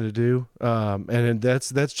expecting to do. And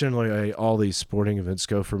that's generally all these sporting events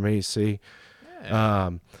go for me. See,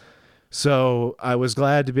 so I was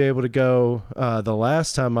glad to be able to go. The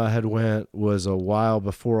last time I had went was a while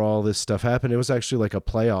before all this stuff happened. It was actually like a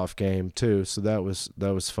playoff game too, so that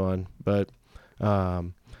was fun. But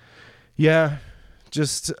yeah,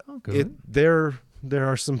 just good. there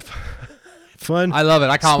are some fun. I love it.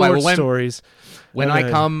 I can't wait. sports Well, stories. when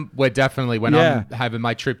I come, we're definitely when Yeah. I'm having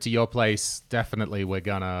my trip to your place. Definitely, we're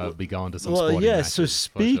gonna be going to some. Well, sporting yeah. matches, So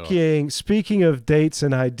for sure. speaking of dates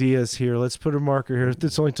and ideas here, let's put a marker here.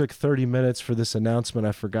 This only took 30 minutes for this announcement.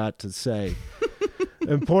 I forgot to say.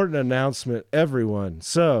 Important announcement, everyone.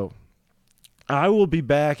 So, I will be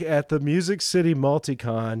back at the Music City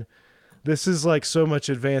Multicon. This is like so much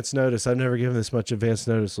advance notice. I've never given this much advance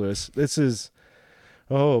notice, Lewis. This is.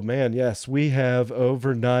 Oh man, yes, we have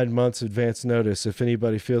over 9 months advance notice if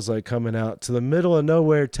anybody feels like coming out to the middle of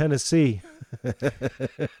nowhere, Tennessee.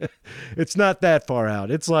 It's not that far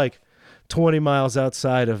out. It's like 20 miles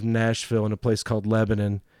outside of Nashville in a place called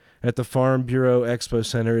Lebanon at the Farm Bureau Expo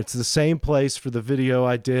Center. It's the same place for the video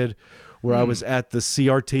I did where I was at the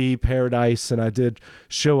CRT Paradise, and I did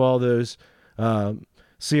show all those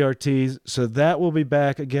CRTs. So that will be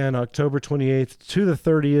back again October 28th to the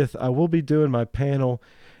 30th. I will be doing my panel,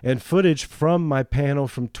 and footage from my panel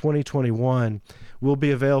from 2021 will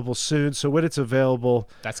be available soon. So when it's available,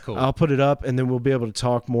 That's cool. I'll put it up, and then we'll be able to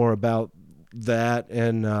talk more about that,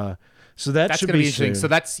 and so that That's should going to be be interesting. soon. So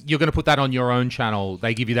that's you're going to put that on your own channel.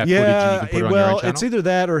 They give you that footage and you can put it on your own channel. It's either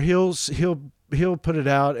that or he'll put it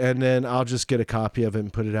out, and then I'll just get a copy of it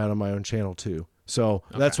and put it out on my own channel too. So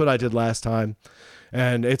that's what I did last time,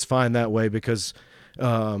 and it's fine that way because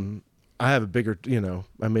I have a bigger,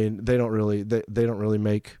 I mean, they don't really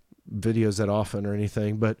make videos that often or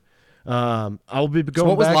anything, but I'll be going. So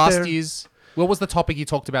what was back last there. year's? What was the topic you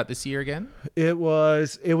talked about this year again? It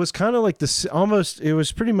was kind of like this, almost, it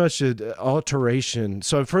was pretty much an alteration.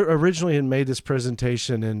 So I originally had made this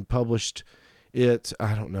presentation and published it,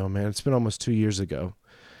 I don't know, man, it's been almost 2 years ago.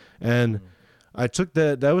 And I took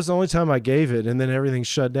that was the only time I gave it, and then everything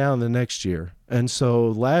shut down the next year. And so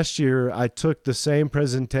last year I took the same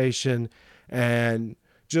presentation and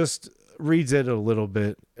just redid it a little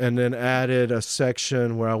bit, and then added a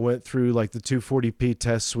section where I went through like the 240p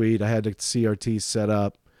test suite. I had the CRT set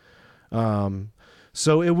up.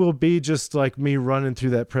 So it will be just like me running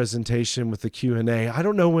through that presentation with the Q&A. I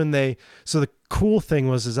don't know when so the cool thing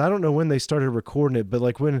is I don't know when they started recording it, but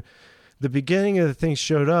like when the beginning of the thing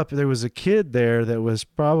showed up, there was a kid there that was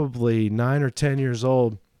probably 9 or 10 years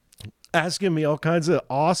old asking me all kinds of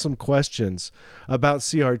awesome questions about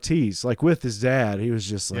CRTs, like with his dad. He was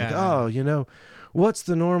just like, what's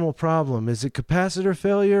the normal problem? Is it capacitor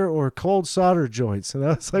failure or cold solder joints? And I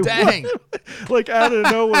was like, dang, what? Like out of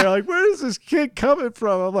nowhere, like, where is this kid coming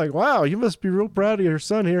from? I'm like, wow, you must be real proud of your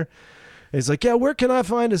son here. And he's like, yeah, where can I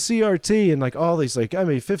find a CRT? And like all these,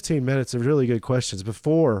 15 minutes of really good questions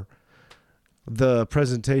before the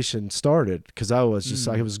presentation started, because I was just,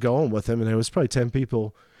 I was going with him, and there was probably 10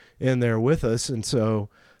 people in there with us. And so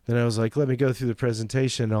then I was like, let me go through the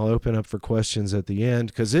presentation. I'll open up for questions at the end,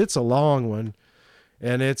 because it's a long one,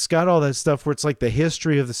 and it's got all that stuff where it's like the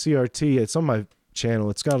history of the CRT. It's on my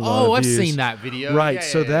channel. It's got a lot of I've views. seen that video. Right. Yeah,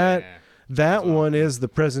 So yeah. that one is the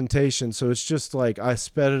presentation. So it's just like I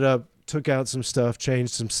sped it up, took out some stuff,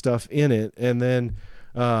 changed some stuff in it, and then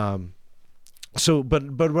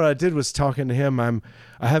but what I did was talking to him. I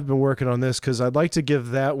have been working on this because I'd like to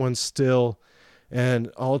give that one still and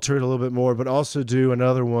alter it a little bit more, but also do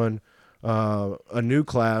another one, a new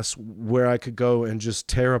class where I could go and just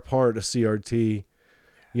tear apart a CRT,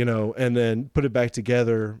 and then put it back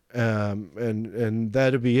together, and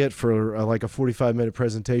that'd be it for like a 45-minute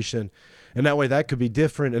presentation. And that way that could be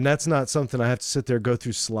different, and that's not something I have to sit there and go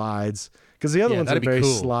through slides, because the other one's a very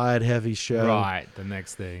slide-heavy show. Right, the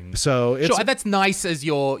next thing. So it's sure, that's nice as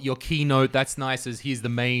your keynote. That's nice as here's the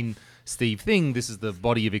main Steve thing. This is the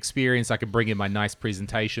body of experience. I can bring in my nice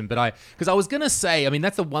presentation. But because I was going to say, I mean,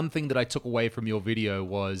 that's the one thing that I took away from your video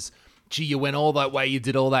was, gee, you went all that way, you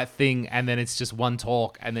did all that thing, and then it's just one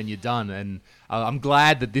talk, and then you're done. And I'm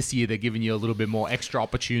glad that this year they're giving you a little bit more extra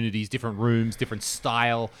opportunities, different rooms, different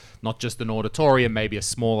style, not just an auditorium, maybe a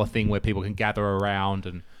smaller thing where people can gather around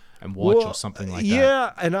and watch or something like that.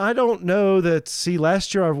 Yeah, and I don't know that. See,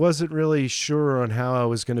 last year I wasn't really sure on how I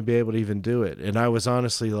was going to be able to even do it, and I was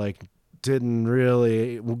honestly didn't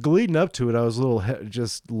really. Leading up to it, I was a little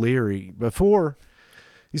just leery. Before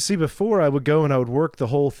I would go and I would work the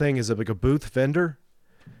whole thing as a booth vendor,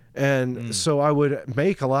 and so I would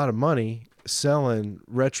make a lot of money selling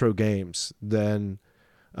retro games. Then,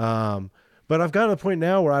 but I've gotten to the point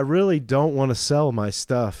now where I really don't want to sell my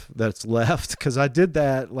stuff that's left, because I did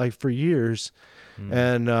that for years.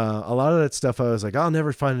 And a lot of that stuff I was like, I'll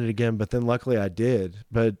never find it again. But then luckily I did.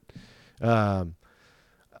 But I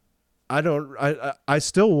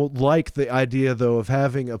still like the idea, though, of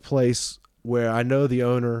having a place where I know the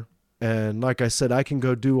owner. And like I said, I can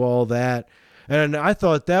go do all that. And I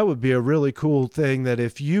thought that would be a really cool thing, that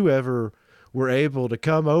if you ever were able to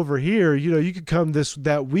come over here, you could come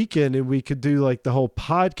that weekend, and we could do the whole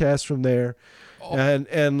podcast from there. And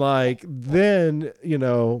then,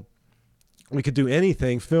 we could do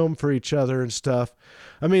anything, film for each other and stuff.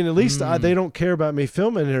 I mean, at least they don't care about me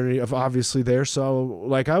filming any of obviously there.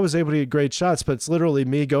 So I was able to get great shots, but it's literally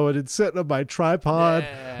me going and sitting on my tripod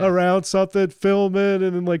around something, filming,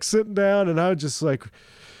 and then sitting down, and I would just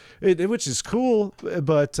which is cool,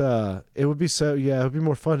 but it would be it would be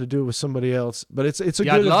more fun to do it with somebody else. But it's a good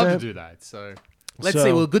event. I'd love to do that. So let's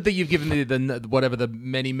see. Well, good that you've given me the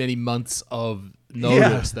many months of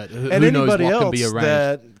notice that who knows what can be arranged.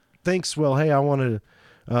 That thinks, well, hey, I want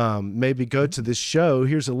to maybe go to this show.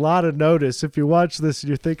 Here's a lot of notice. If you watch this and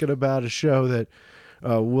you're thinking about a show that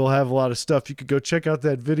will have a lot of stuff, you could go check out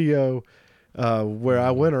that video where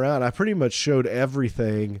I went around. I pretty much showed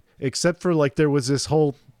everything except for there was this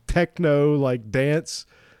whole techno dance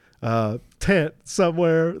tent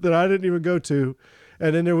somewhere that I didn't even go to,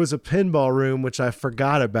 and then there was a pinball room which I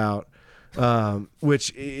forgot about,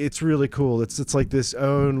 which it's really cool. It's like this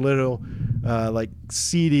own little like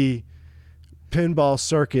seedy pinball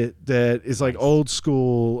circuit that is like old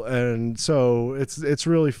school, and so it's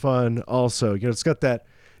really fun. Also, it's got that.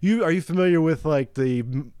 Are you familiar with like the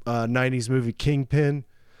 '90s movie Kingpin,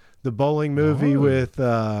 the bowling movie with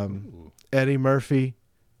Eddie Murphy,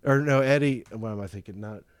 or no Eddie? What am I thinking?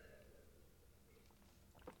 Not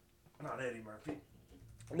Eddie Murphy.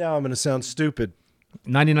 Now I'm going to sound stupid.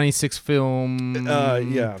 1996 film.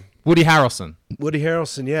 Yeah. Woody Harrelson. Woody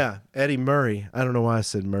Harrelson, yeah. Eddie Murray. I don't know why I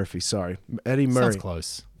said Murphy. Sorry, Eddie Murray. Sounds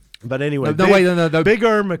close. But anyway, No. Big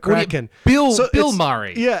Irm McCracken. Bill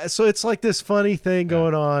Murray. Yeah, so it's like this funny thing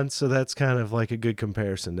going on. So that's kind of like a good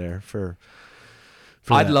comparison there for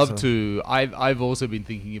I'd that, love so. to. I've also been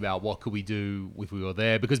thinking about what could we do if we were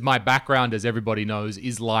there, because my background, as everybody knows,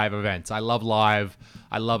 is live events. I love live.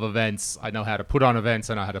 I love events. I know how to put on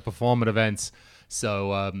events. I know how to perform at events.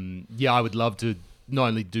 So I would love to not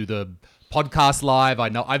only do the podcast live. I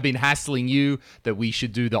know I've been hassling you that we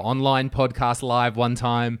should do the online podcast live one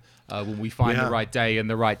time when we find the right day and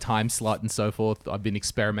the right time slot and so forth. I've been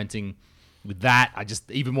experimenting with that. I just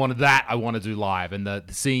even wanted that. I want to do live, and the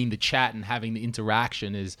seeing the chat and having the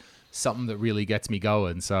interaction is something that really gets me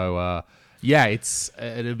going. So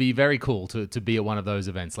it'd be very cool to be at one of those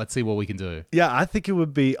events. Let's see what we can do. Yeah, I think it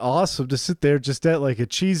would be awesome to sit there just at like a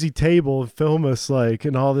cheesy table and film us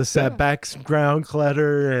and all this background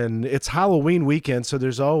clutter. And it's Halloween weekend, so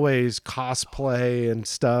there's always cosplay and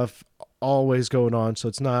stuff always going on. So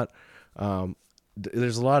it's not.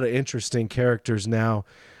 There's a lot of interesting characters now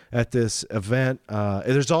at this event.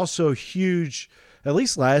 There's also huge, at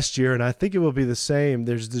least last year, and I think it will be the same.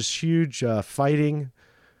 There's this huge fighting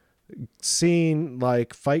scene,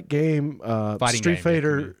 like fight game, Street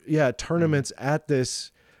Fighter, tournaments at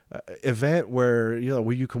this event where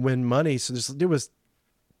you can win money. So there was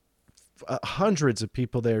hundreds of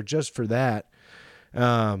people there just for that.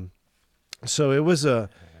 So it was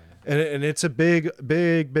and it's a big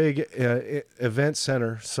event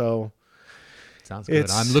center. So. Sounds good.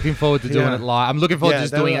 I'm looking forward to doing it live. I'm looking forward to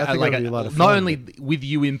just doing it not only with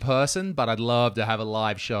you in person, but I'd love to have a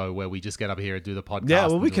live show where we just get up here and do the podcast. Yeah,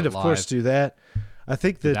 well, we could of course do that. I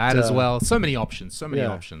think that as well. So many options. So many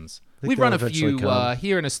options. We've run a few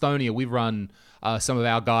here in Estonia. We've run some of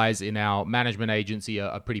our guys in our management agency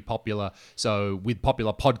are pretty popular. So with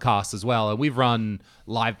popular podcasts as well, and we've run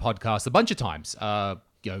live podcasts a bunch of times. I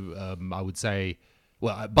would say.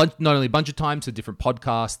 Well, not only a bunch of times to different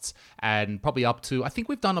podcasts, and probably I think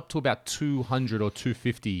we've done up to about 200 or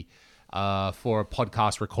 250 for a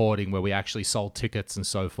podcast recording where we actually sold tickets and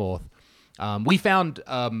so forth. We found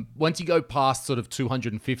once you go past sort of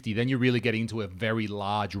 250, then you're really getting into a very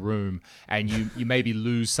large room, and you maybe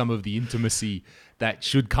lose some of the intimacy that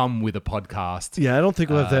should come with a podcast. Yeah, I don't think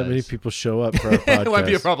we'll have that many people show up for our podcast. It won't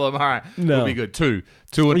be a problem. All right. No. It'll be good. Two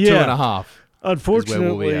and a half.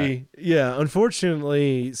 Unfortunately,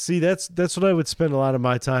 see, that's what I would spend a lot of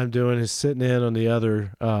my time doing, is sitting in on the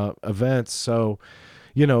other events. So,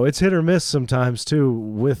 it's hit or miss sometimes too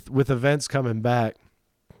with events coming back.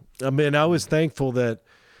 I mean, I was thankful that,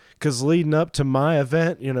 because leading up to my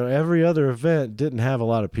event, every other event didn't have a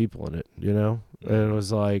lot of people in it, and it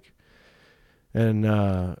was like,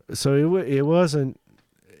 so it wasn't.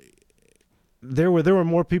 There were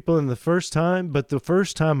more people than the first time, but the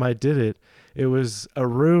first time I did it, it was a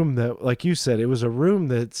room that, like you said, it was a room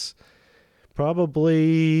that's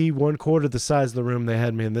probably 1/4 the size of the room they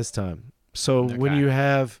had me in this time. So when you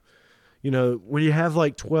have,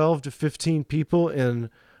 like 12 to 15 people in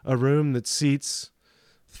a room that seats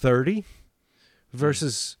 30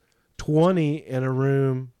 versus 20 in a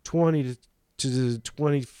room, 20 to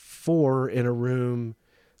 24 in a room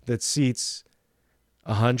that seats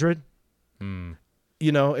 100.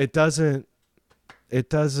 You're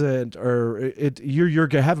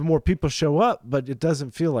having more people show up, but it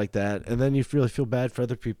doesn't feel like that, and then you really feel bad for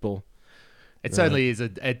other people. It certainly is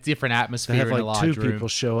a different atmosphere have in a large room. Two people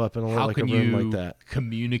show up in a room like that.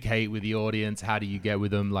 Communicate with the audience? How do you get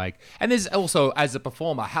with them? And there's also, as a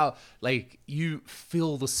performer, how you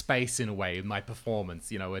fill the space in a way in my performance,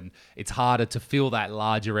 and it's harder to fill that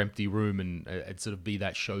larger empty room and sort of be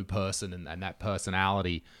that show person and that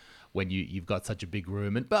personality when you've got such a big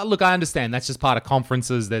room. But look, I understand that's just part of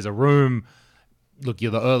conferences. There's a room. Look,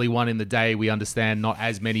 you're the early one in the day. We understand not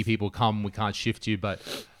as many people come. We can't shift you, but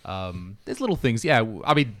there's little things. Yeah,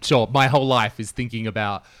 I mean, sure, my whole life is thinking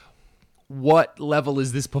about what level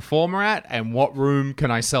is this performer at and what room can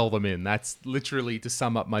I sell them in. That's literally to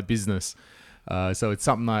sum up my business. So it's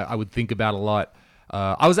something I would think about a lot.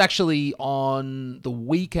 I was actually on the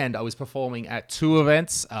weekend, I was performing at two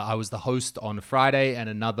events. I was the host on Friday and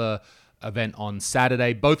another event on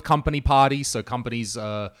Saturday. Both company parties, so companies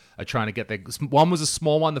are trying to get their. One was a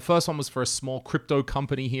small one. The first one was for a small crypto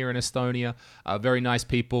company here in Estonia. Very nice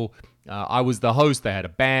people. I was the host. They had a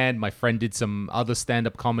band. My friend did some other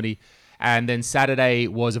stand-up comedy. And then Saturday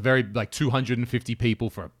was a very 250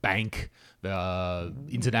 people for a bank,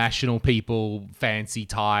 international people, fancy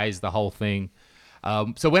ties, the whole thing.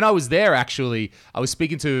 So when I was there, actually, I was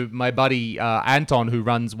speaking to my buddy Anton, who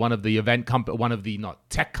runs one of the not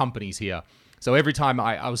tech companies here. So every time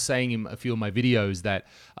I was saying in a few of my videos that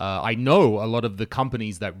I know a lot of the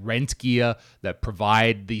companies that rent gear, that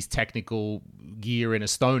provide these technical gear in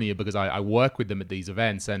Estonia, because I work with them at these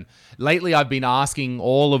events. And lately I've been asking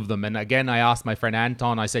all of them. And again, I asked my friend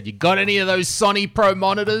Anton, I said, you got any of those Sony Pro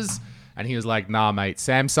monitors? And he was like, nah, mate,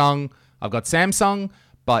 Samsung. I've got Samsung,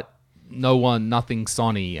 but nothing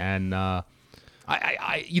Sony. And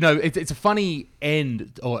it's a funny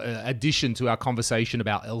end or addition to our conversation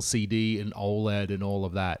about LCD and OLED and all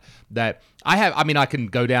of that. I can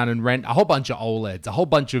go down and rent a whole bunch of OLEDs, a whole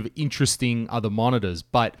bunch of interesting other monitors,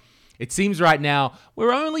 but it seems right now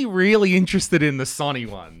we're only really interested in the Sony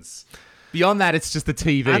ones. Beyond that, it's just the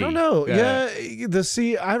TV. I don't know. Yeah,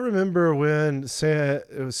 I remember when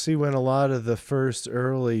when a lot of the first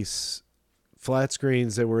early flat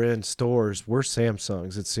screens that were in stores were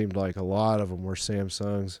Samsungs. It seemed like a lot of them were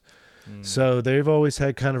Samsungs. So they've always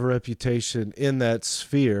had kind of a reputation in that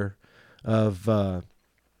sphere of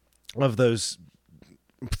those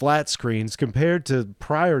flat screens. Compared to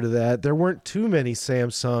prior to that, there weren't too many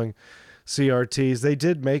Samsung CRTs. They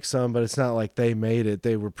did make some, but it's not like they made it.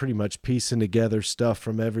 They were pretty much piecing together stuff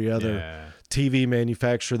from every other TV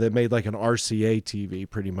manufacturer that made like an RCA TV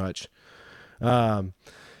pretty much.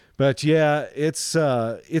 But yeah, it's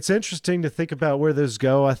interesting to think about where those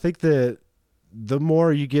go. I think that the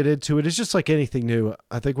more you get into it, it's just like anything new.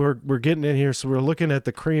 I think we're getting in here, so we're looking at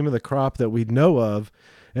the cream of the crop that we know of,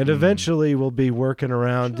 and eventually we'll be working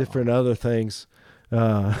around different other things.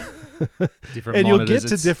 Different and you'll monitors,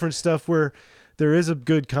 get to different stuff where there is a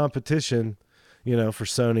good competition, for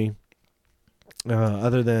Sony,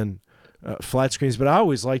 other than flat screens. But I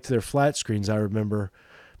always liked their flat screens. I remember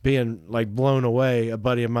being like blown away. A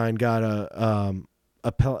buddy of mine got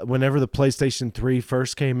whenever the PlayStation 3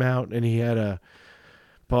 first came out, and he had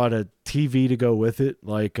bought a TV to go with it,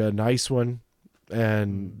 like a nice one,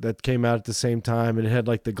 and that came out at the same time, and it had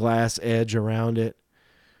like the glass edge around it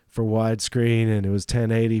for widescreen, and it was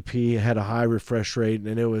 1080p. It had a high refresh rate,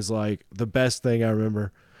 and it was like the best thing I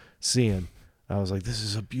remember seeing. I was like, this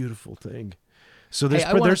is a beautiful thing. So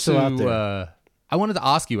they're still out there. I wanted to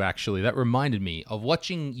ask you, actually, that reminded me of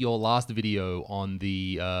watching your last video on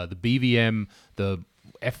the BVM, the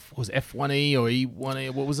F1E or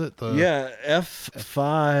E1E, what was it?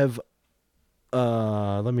 F5,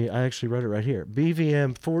 I actually wrote it right here.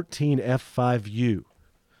 BVM 14F5U.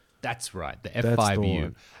 That's right, the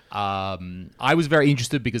F5U. I was very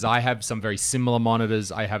interested because I have some very similar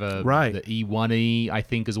monitors. I have the E1E, I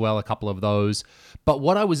think, as well, a couple of those. But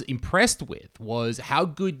what I was impressed with was how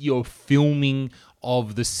good your filming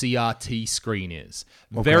of the CRT screen is.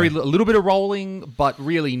 Okay. A little bit of rolling, but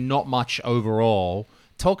really not much overall.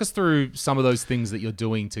 Talk us through some of those things that you're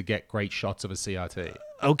doing to get great shots of a CRT.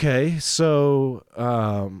 Okay, so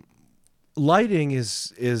lighting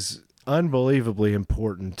is unbelievably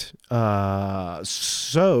important.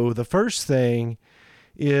 So the first thing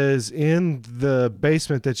is in the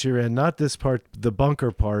basement that you're in, not this part, the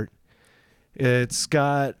bunker part. It's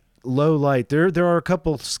got low light. There are a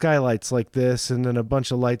couple skylights like this, and then a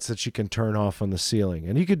bunch of lights that you can turn off on the ceiling.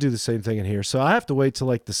 And you could do the same thing in here. So I have to wait till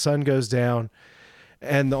like the sun goes down.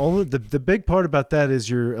 And the big part about that is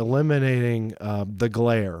you're eliminating the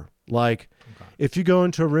glare. Like, if you go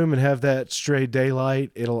into a room and have that stray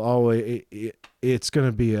daylight, it's going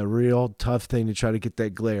to be a real tough thing to try to get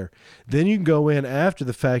that glare. Then you can go in after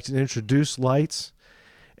the fact and introduce lights.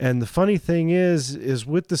 And the funny thing is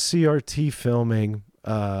with the CRT filming,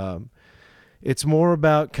 it's more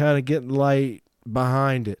about kind of getting light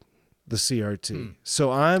behind it, the CRT.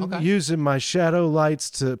 So I'm using my shadow lights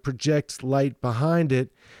to project light behind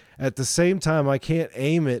it. At the same time, I can't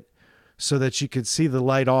aim it so that you could see the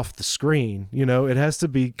light off the screen. It has to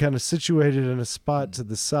be kind of situated in a spot to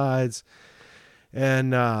the sides.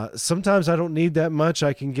 And sometimes I don't need that much.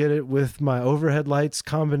 I can get it with my overhead lights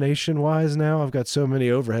combination wise now. I've got so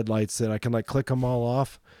many overhead lights that I can like click them all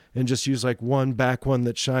off and just use like one back one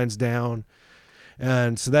that shines down.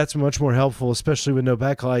 And so that's much more helpful, especially with no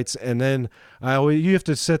backlights. And then you have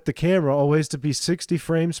to set the camera always to be 60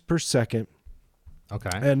 frames per second.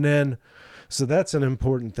 Okay. And then, so that's an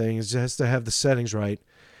important thing, is just to have the settings right.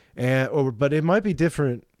 But it might be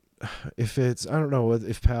different if it's, I don't know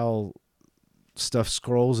if PAL stuff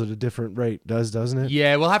scrolls at a different rate, doesn't it?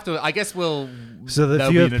 Yeah, we'll have to. I guess we'll. So that that'll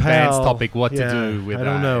if you be have an advanced PAL, topic. What yeah, to do with I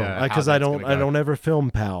don't that, know because how I that's don't gonna go. ever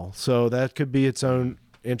film PAL, so that could be its own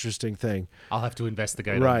interesting thing. I'll have to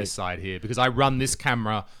investigate on Right. this side here because I run this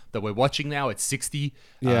camera that we're watching now at 60.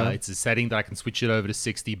 Yeah. It's a setting that I can switch it over to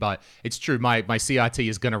 60, but it's true. My CRT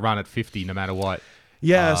is going to run at 50 no matter what.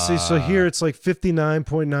 Yeah, see, so here it's like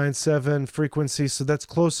 59.97 frequency, so that's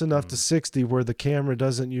close enough to 60 where the camera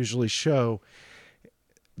doesn't usually show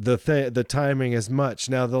the timing as much.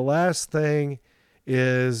 Now, the last thing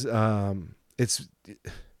is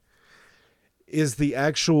is the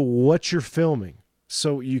actual what you're filming.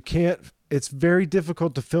 So you can't. It's very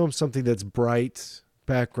difficult to film something that's bright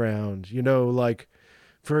background. You know, like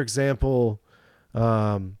for example,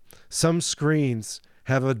 some screens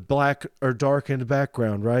have a black or darkened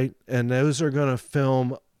background, right? And those are going to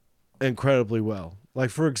film incredibly well. Like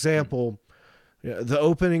for example, the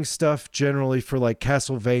opening stuff generally for like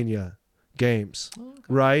Castlevania games,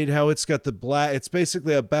 right? How it's got the black, it's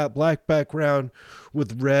basically a black background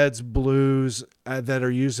with reds, blues that are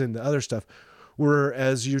used in the other stuff.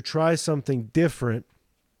 Whereas you try something different,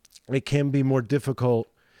 it can be more difficult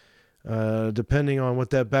depending on what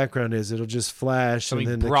that background is. It'll just flash. Something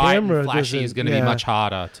and then bright the camera and flashy is going to be much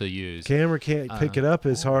harder to use. Camera can't pick it up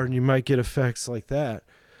as hard, and you might get effects like that.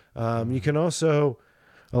 You can also,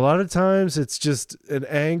 a lot of times it's just an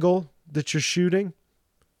angle that you're shooting.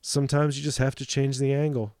 Sometimes you just have to change the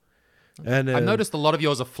angle. And I noticed a lot of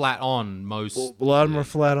yours are flat on most. a lot of them are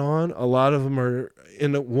flat on. A lot of them are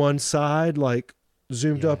in one side, like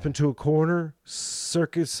zoomed up into a corner,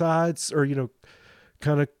 circuit sides, or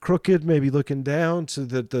kind of crooked, maybe looking down so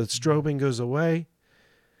that the strobing goes away.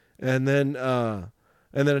 And then I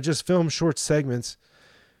just film short segments.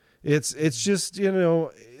 It's just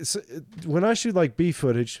when I shoot like B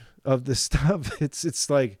footage of this stuff, it's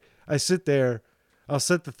like I sit there, I'll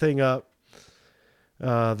set the thing up,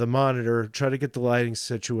 the monitor, try to get the lighting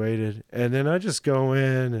situated, and then I just go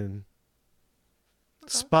in and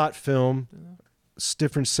spot film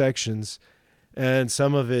different sections, and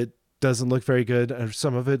some of it doesn't look very good, and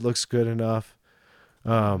some of it looks good enough.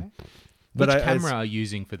 But Which camera are you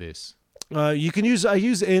using for this? You can use. I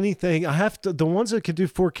use anything. I have to. The ones that can do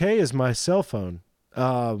 4K is my cell phone.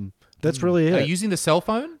 That's really it. Are you using the cell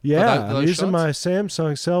phone? Yeah, for I'm using shots? my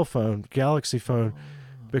Samsung cell phone, Galaxy phone,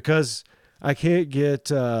 because I can't get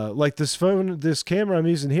like this phone, this camera I'm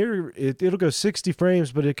using here. It'll go 60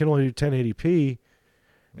 frames, but it can only do 1080p,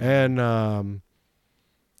 and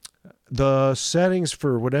the settings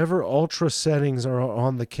for whatever ultra settings are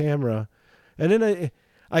on the camera, and then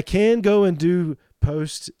I can go and do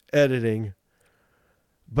post editing,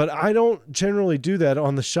 but I don't generally do that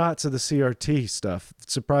on the shots of the CRT stuff.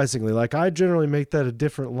 Surprisingly, like I generally make that a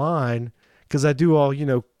different line because I do all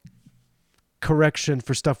correction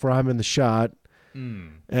for stuff where I'm in the shot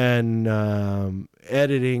and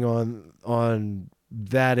editing on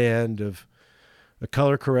that end of a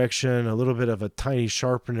color correction, a little bit of a tiny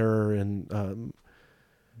sharpener, and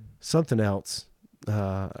something else.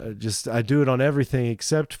 I do it on everything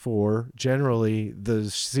except for generally the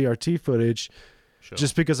CRT footage,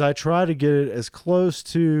 just because I try to get it as close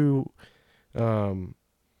to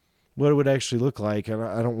what it would actually look like, and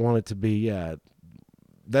I don't want it to be.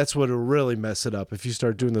 That's what will really mess it up. If you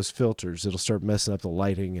start doing those filters, it'll start messing up the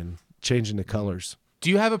lighting and changing the colors. Do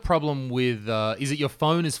you have a problem with? Is it your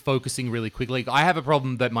phone is focusing really quickly? I have a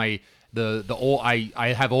problem that I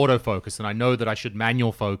have autofocus, and I know that I should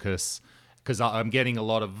manual focus. Because I'm getting a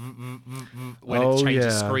lot of when it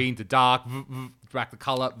changes screen to dark, back the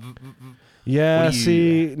color. Yeah,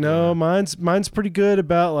 mine's pretty good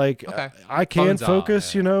about like I can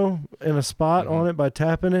focus, in a spot on it by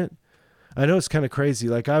tapping it. I know it's kind of crazy.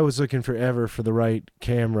 Like I was looking forever for the right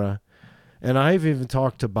camera, and I've even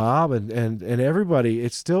talked to Bob and everybody.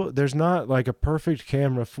 It's still there's not like a perfect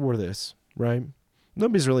camera for this, right?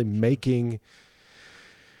 Nobody's really making.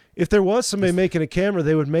 If there was somebody making a camera,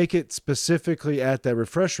 they would make it specifically at that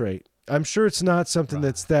refresh rate. I'm sure it's not something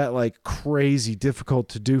that's that like crazy difficult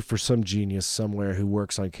to do for some genius somewhere who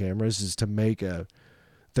works on cameras, is to make a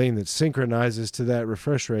thing that synchronizes to that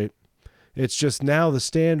refresh rate. It's just now the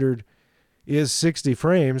standard is 60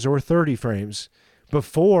 frames or 30 frames.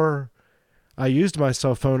 Before I used my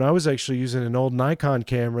cell phone, I was actually using an old Nikon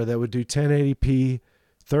camera that would do 1080p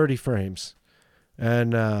 30 frames.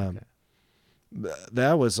 And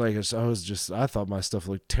that was like, I thought my stuff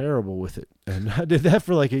looked terrible with it. And I did that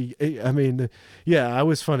for like I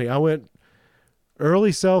was funny. I went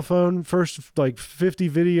early cell phone, first like 50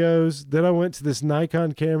 videos. Then I went to this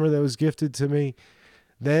Nikon camera that was gifted to me.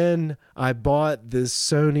 Then I bought this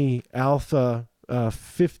Sony Alpha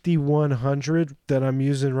 5100 that I'm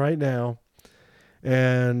using right now,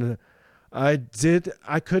 and I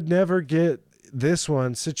could never get this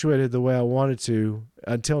one situated the way I wanted to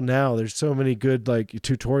until now. There's so many good like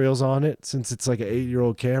tutorials on it, since it's like an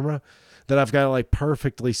 8-year-old camera, that I've got it like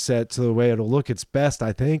perfectly set to the way it'll look its best,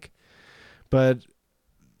 I think. But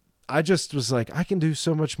I just was like, I can do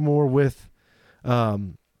so much more with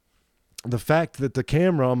the fact that the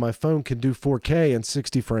camera on my phone can do 4K and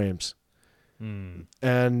 60 frames.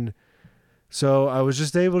 And so I was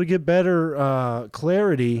just able to get better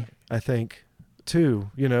clarity, I think,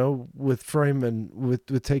 too, you know, with frame and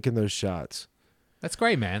with taking those shots. That's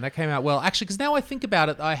great, man. That came out well. Actually, because now I think about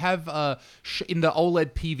it, I have in the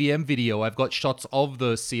OLED PVM video, I've got shots of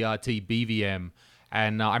the CRT BVM,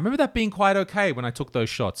 and I remember that being quite okay when I took those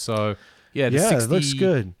shots. So yeah, the 60, it looks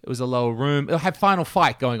good. It was a lower room. It had Final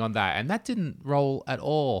Fight going on that, and that didn't roll at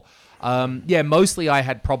all. Yeah, mostly I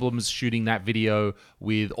had problems shooting that video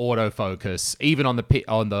with autofocus, even on the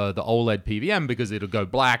OLED PVM, because it'll go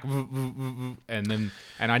black, and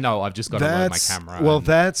I know I've just got to load my camera. Well,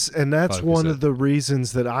 that's one it. of the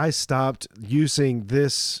reasons that I stopped using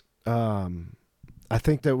this. I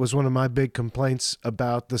think that was one of my big complaints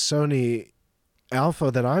about the Sony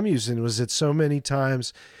Alpha that I'm using, was that so many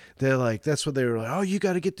times they're like, that's what they were like, oh, you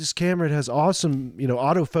got to get this camera. It has awesome, you know,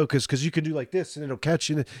 autofocus, because you can do like this and it'll catch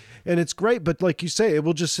you. And it's great. But like you say, it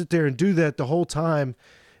will just sit there and do that the whole time.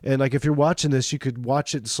 And like if you're watching this, you could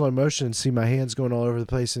watch it in slow motion and see my hands going all over the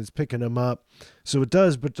place and it's picking them up. So it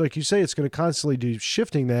does. But like you say, it's going to constantly do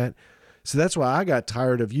shifting that. So that's why I got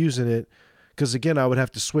tired of using it, because again, I would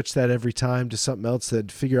have to switch that every time to something else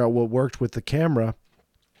that figure out what worked with the camera.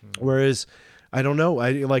 Whereas I don't know.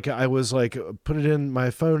 I was like, put it in my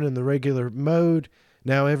phone in the regular mode.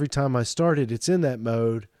 Now every time I start it, it's in that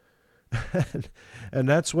mode. And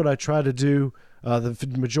that's what I try to do.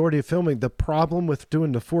 The majority of filming. The problem with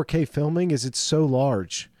doing the 4K filming is it's so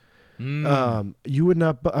large. You would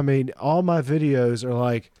not, I mean, all my videos are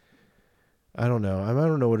like, I don't know. I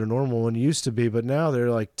don't know what a normal one used to be, but now they're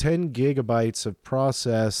like 10 gigabytes of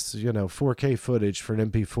processed, you know, 4K footage for an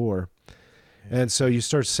MP4. And so you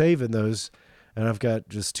start saving those. And I've got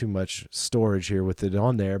just too much storage here with it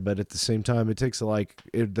on there. But at the same time, it takes the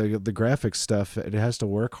graphics stuff. It has to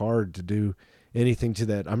work hard to do anything to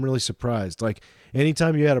that. I'm really surprised. Like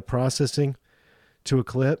anytime you add a processing to a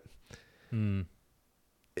clip,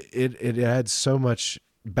 it adds so much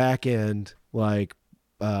back end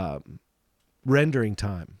rendering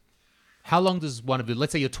time. How long does one of the,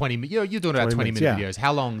 let's say you're 20, you're doing about 20 minute yeah. videos.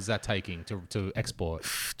 How long is that taking to export?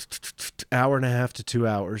 Hour and a half to 2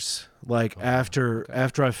 hours. Like after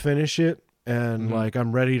I finish it and like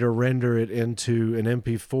I'm ready to render it into an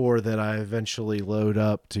MP4 that I eventually load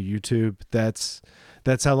up to YouTube. That's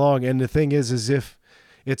how long. And the thing is if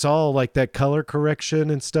it's all like that color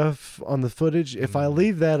correction and stuff on the footage, if I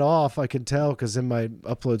leave that off, I can tell, because then my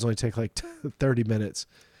uploads only take like 30 minutes.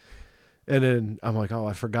 And then I'm like, oh,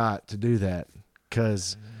 I forgot to do that.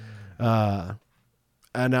 Because, and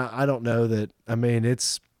I don't know that, I mean,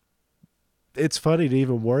 it's funny to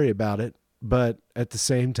even worry about it. But at the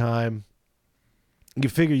same time, you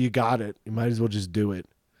figure you got it. You might as well just do it.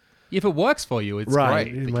 If it works for you, it's right.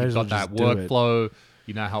 great. You That might you've as well got that just do it. workflow.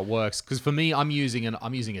 You know how it works. Because for me, I'm using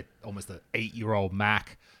almost an 8-year-old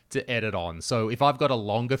Mac to edit on. So if I've got a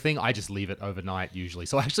longer thing, I just leave it overnight usually.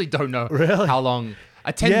 So I actually don't know how long.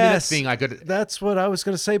 A 10-minute thing I could. That's what I was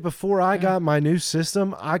going to say. Before I got my new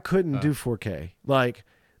system, I couldn't do 4K. Like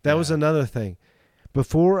that was another thing.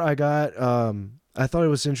 Before I got, I thought it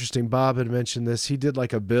was interesting. Bob had mentioned this. He did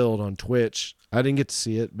like a build on Twitch. I didn't get to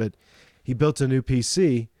see it, but he built a new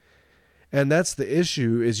PC. And that's the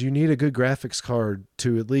issue, is you need a good graphics card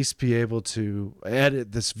to at least be able to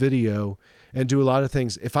edit this video and do a lot of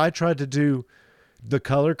things. If I tried to do the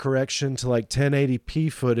color correction to like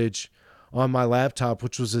 1080p footage on my laptop,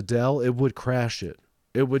 which was a Dell, it would crash it.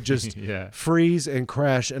 It would just freeze and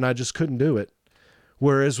crash, and I just couldn't do it.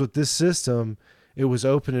 Whereas with this system, it was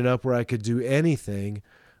opening up where I could do anything.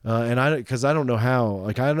 Because I don't know how.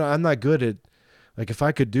 Like I'm not good at, like if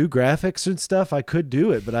I could do graphics and stuff, I could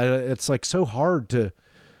do it. But it's like so hard to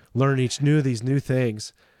learn each new of these new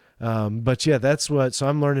things. But yeah, that's what. So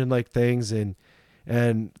I'm learning like things and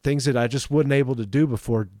things that I just wasn't able to do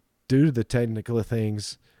before due to the technical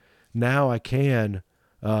things. Now I can,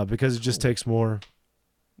 because it just takes more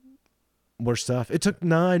stuff. It took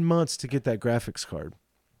 9 months to get that graphics card.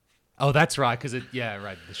 Oh, that's right. Because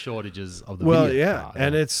the shortages of the Well, video yeah, card.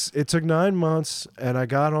 and it took 9 months, and I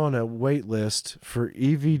got on a wait list for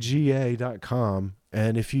evga.com.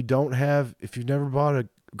 And if you've never bought a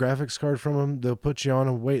graphics card from them, they'll put you on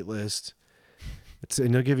a wait list.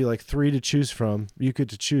 and they'll give you like 3 to choose from. You get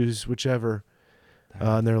to choose whichever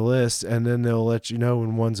on their list, and then they'll let you know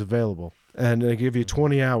when one's available. And they give you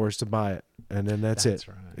 20 hours to buy it, and then that's it.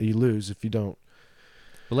 Right. You lose if you don't.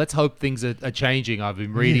 Well, let's hope things are changing. I've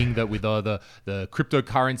been reading that with the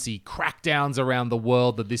cryptocurrency crackdowns around the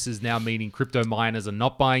world, that this is now meaning crypto miners are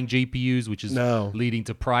not buying GPUs, which is leading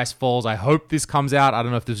to price falls. I hope this comes out. I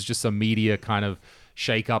don't know if this is just some media kind of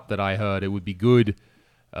shake-up that I heard. It would be good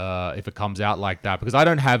if it comes out like that, because I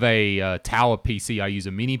don't have a tower PC. I use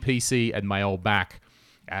a mini PC and my old Mac,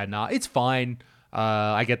 and it's fine.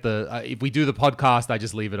 I get if we do the podcast, I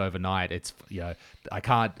just leave it overnight. It's, I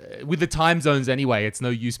can't, with the time zones anyway, it's no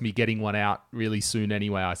use me getting one out really soon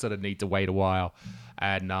anyway. I sort of need to wait a while.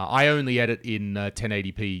 And I only edit in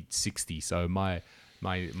 1080p 60, so my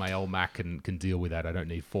old Mac can deal with that. I don't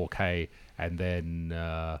need 4K. And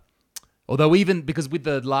then, although even, because with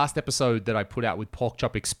the last episode that I put out with Pork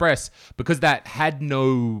Chop Express, because that had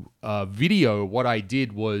no video, what I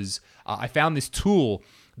did was I found this tool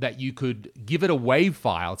that you could give it a WAV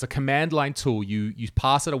file. It's a command line tool. You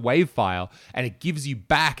pass it a WAV file, and it gives you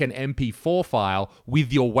back an MP4 file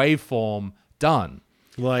with your waveform done.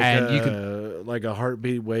 Like a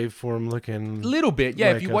heartbeat waveform looking. Little bit, yeah.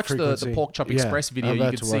 Like if you watch the Pork Chop Express video,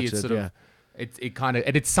 you can see it's sort of it kind of,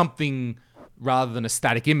 and it's something rather than a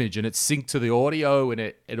static image, and it's synced to the audio, and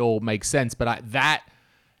it all makes sense. But that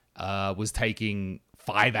was taking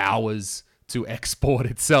 5 hours to export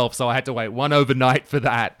itself, so I had to wait one overnight for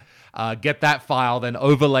that, get that file, then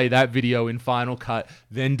overlay that video in Final Cut,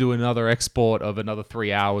 then do another export of another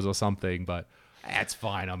 3 hours or something. But that's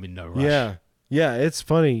fine, I'm in no rush. Yeah, it's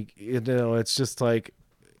funny, it's just like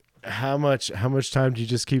how much time do you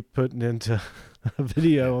just keep putting into a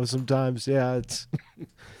video sometimes. It's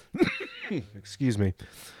excuse me.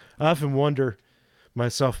 I often wonder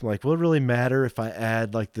myself, like, will it really matter if I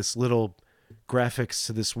add like this little graphics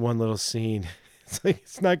to this one little scene? It's like,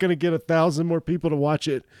 it's not going to get 1,000 more people to watch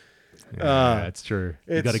it. That's true.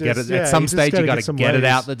 You got to get it at some you stage. You got to get it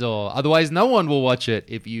ways. out the door. Otherwise, no one will watch it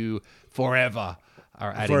if you forever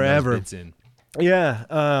are adding those bits in. Yeah,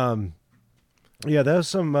 that was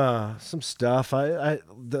some stuff.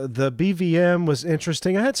 The BVM was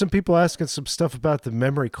interesting. I had some people asking some stuff about the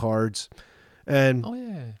memory cards, and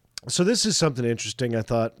so this is something interesting I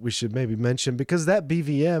thought we should maybe mention, because that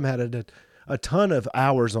BVM had a ton of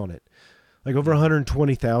hours on it, like over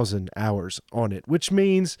 120,000 hours on it, which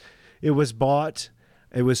means it was bought,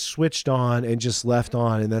 it was switched on, and just left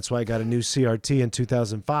on, and that's why I got a new CRT in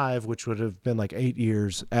 2005, which would have been like 8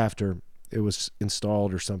 years after it was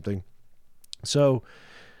installed or something. So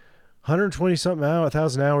 120-something hours,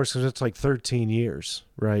 1,000 hours, because it's like 13 years,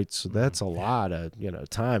 right? So that's a lot of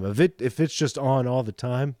time. If it's just on all the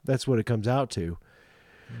time, that's what it comes out to.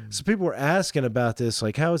 So people were asking about this,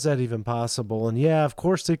 like, how is that even possible? And yeah, of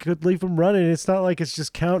course they could leave them running. It's not like it's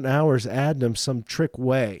just counting hours, adding them some trick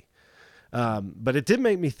way. But it did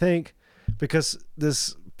make me think, because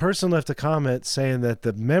this person left a comment saying that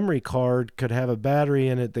the memory card could have a battery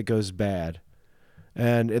in it that goes bad.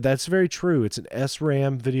 And that's very true. It's an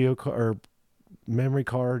SRAM video or memory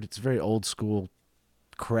card. It's very old school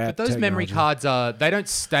crap. But those memory cards they don't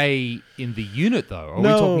stay in the unit though. Are we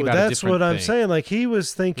no, talking about that's what I'm saying. Like, he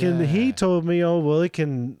was thinking, he told me, oh, well, it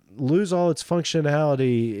can lose all its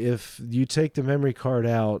functionality if you take the memory card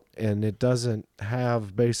out, and it doesn't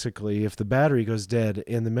have, basically, if the battery goes dead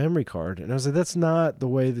in the memory card. And I was like, that's not the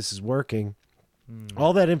way this is working.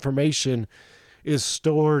 All that information is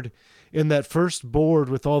stored in that first board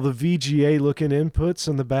with all the VGA looking inputs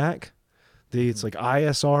in the back. It's like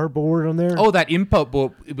ISR board on there. Oh, that input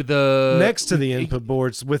board with the next to the input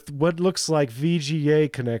boards with what looks like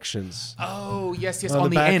VGA connections. Oh, yes, on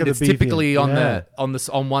the end. It's typically on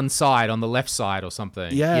one side, on the left side or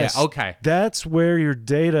something. Yes. Yeah, okay. That's where your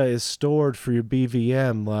data is stored for your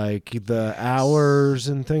BVM, like the hours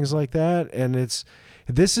and things like that. And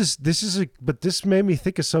but this made me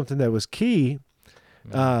think of something that was key.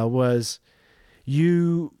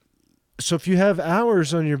 So if you have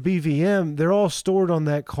hours on your BVM, they're all stored on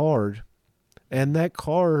that card. And that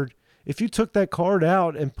card, if you took that card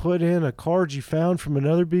out and put in a card you found from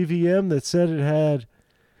another BVM that said it had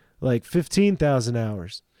like 15,000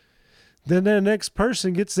 hours, then the next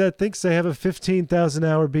person thinks they have a 15,000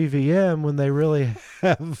 hour BVM when they really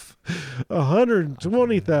have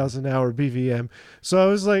 120,000 hour BVM. So I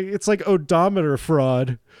was like, it's like odometer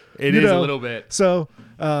fraud. It is a little bit. So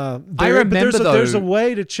I remember there's a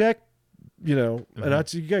way to check, and you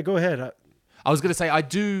gotta go ahead. I was going to say, I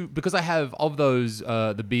do, because I have of those,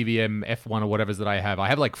 the BVM F1 or whatever's that I have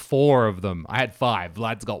like 4 of them. I had 5.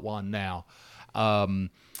 Vlad's got 1 now. And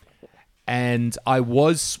I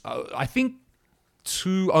think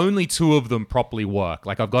only two of them properly work.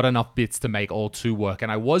 Like I've got enough bits to make all two work.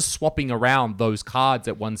 And I was swapping around those cards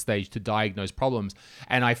at one stage to diagnose problems.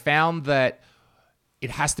 And I found that it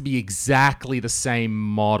has to be exactly the same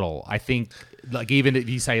model. I think like even if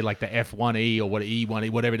you say like the F1E or what E1E,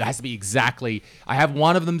 whatever, it has to be exactly. I have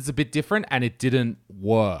one of them that's a bit different and it didn't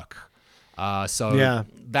work.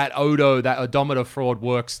 That odometer fraud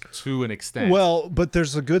works to an extent. Well, but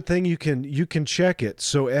there's a good thing you can check it.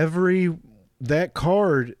 So that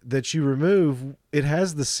card that you remove, it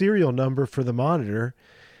has the serial number for the monitor,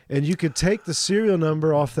 and you could take the serial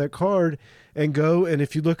number off that card and go, and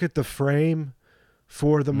if you look at the frame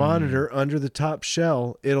for the monitor under the top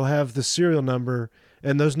shell, it'll have the serial number,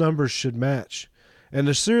 and those numbers should match. And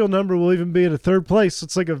the serial number will even be in a third place.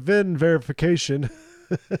 It's like a VIN verification.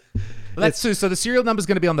 Well, that's true. So the serial number is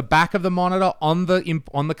going to be on the back of the monitor, on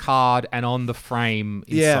the card, and on the frame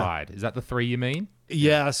inside. Yeah. Is that the three you mean?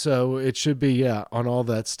 Yeah, so it should be on all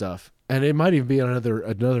that stuff, and it might even be on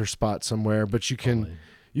another spot somewhere. But you can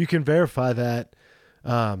verify that.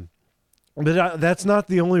 But that's not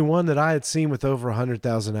the only one that I had seen with over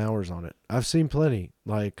 100,000 hours on it. I've seen plenty.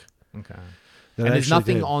 Like okay. And there's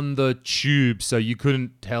nothing on the tube, so you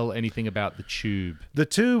couldn't tell anything about the tube. The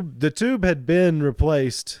tube had been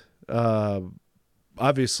replaced,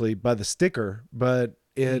 obviously by the sticker, but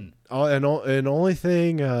and only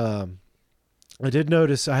thing I did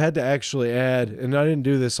notice, I had to actually add, and I didn't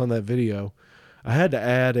do this on that video, I had to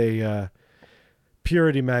add a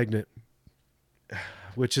purity magnet,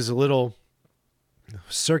 which is a little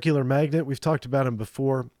circular magnet. We've talked about them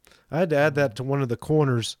before. I had to add that to one of the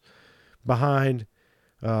corners behind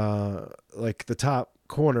like the top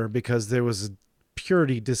corner because there was a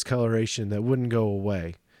purity discoloration that wouldn't go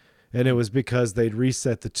away. And it was because they'd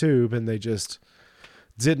reset the tube and they just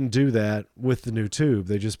didn't do that with the new tube.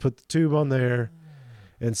 They just put the tube on there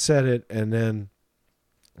and set it and then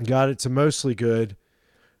got it to mostly good.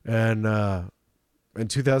 And in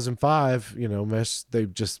 2005, they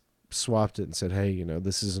just swapped it and said, hey,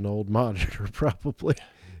 this is an old monitor probably.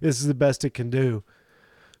 This is the best it can do.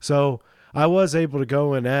 So I was able to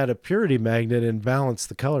go and add a purity magnet and balance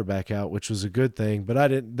the color back out, which was a good thing. But I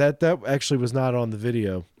didn't. That actually was not on the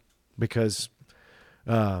video because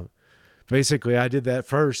basically I did that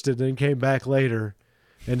first and then came back later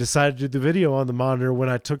and decided to do the video on the monitor when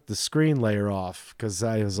I took the screen layer off because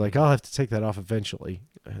I was like, I'll have to take that off eventually.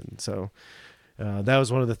 And so that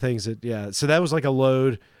was one of the things that, so that was like a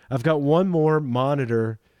load. I've got one more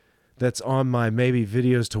monitor that's on my maybe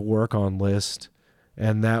videos to work on list.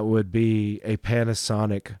 And that would be a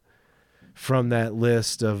Panasonic from that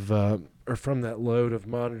list of, or from that load of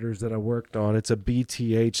monitors that I worked on. It's a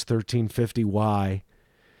BTH 1350Y,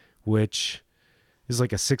 which is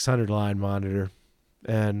like a 600 line monitor.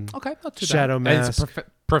 And okay, not too shadow bad. mask. And it's a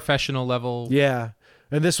professional level. Yeah.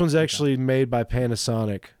 And this one's actually made by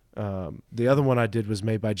Panasonic. The other one I did was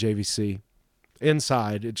made by JVC.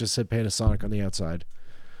 Inside, it just said Panasonic on the outside.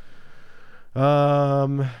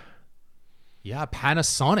 Yeah,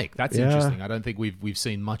 Panasonic. That's interesting. I don't think we've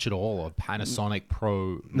seen much at all of Panasonic Pro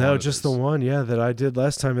monitors. No, just the one, that I did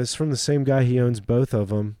last time. It's from the same guy. He owns both of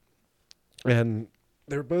them. And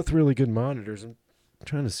they're both really good monitors. I'm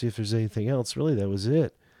trying to see if there's anything else. Really, that was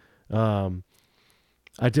it. I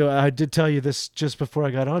did tell you this just before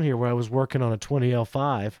I got on here where I was working on a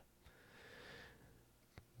 20L5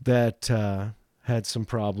 that had some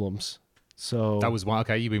problems. So that was one.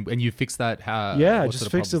 Okay, you fixed that. I just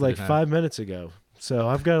fixed it like 5 minutes ago. So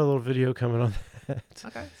I've got a little video coming on that.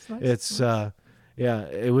 Okay, it's nice.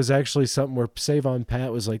 It was actually something where Save on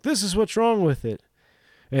Pat was like, "This is what's wrong with it,"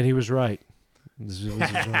 and he was right. This is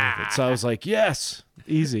what's wrong with it. So I was like, "Yes,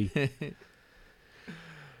 easy."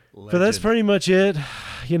 But that's pretty much it.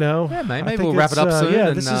 Yeah, maybe we'll wrap it up soon. Yeah,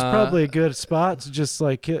 this is probably a good spot to just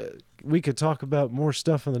like we could talk about more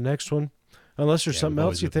stuff on the next one, unless there's something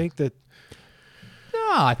else you think that.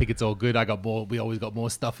 No, I think it's all good. I got more. We always got more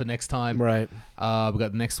stuff for next time. Right. We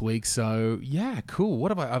got next week. So yeah, cool.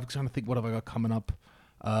 I'm trying to think. What have I got coming up?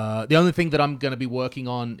 The only thing that I'm going to be working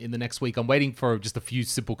on in the next week, I'm waiting for just a few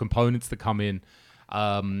simple components to come in.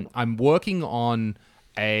 I'm working on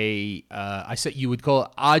I said you would call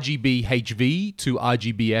it RGB HV to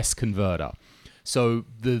RGBS converter. So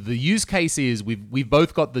the use case is we've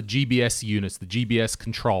both got the GBS units, the GBS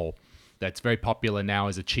control. That's very popular now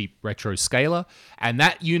as a cheap retro scaler. And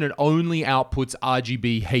that unit only outputs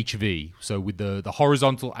RGB HV, so with the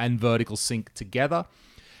horizontal and vertical sync together.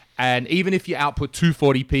 And even if you output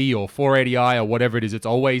 240p or 480i or whatever it is, it's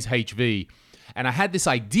always HV. And I had this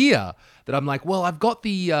idea that I'm like, well, I've got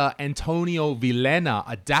the Antonio Villena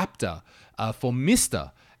adapter for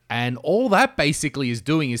Mister. And all that basically is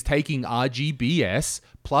doing is taking RGBS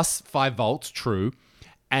plus 5 volts, true,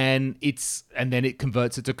 and then it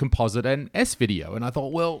converts it to composite and S video. And I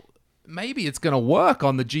thought, well, maybe it's going to work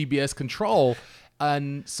on the GBS control.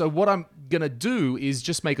 And so what I'm going to do is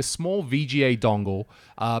just make a small VGA dongle,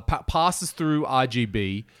 passes through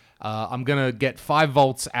RGB. I'm going to get 5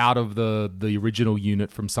 volts out of the original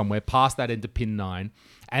unit from somewhere, pass that into pin 9,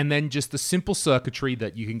 and then just the simple circuitry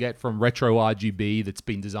that you can get from Retro RGB that's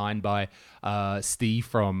been designed by Steve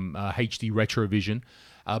from HD Retrovision.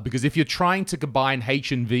 Because if you're trying to combine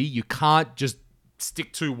H and V, you can't just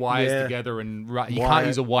stick 2 wires together and you can't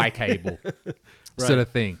use a Y cable sort of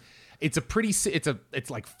thing. It's a pretty, it's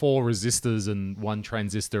like 4 resistors and 1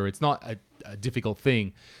 transistor. It's not a difficult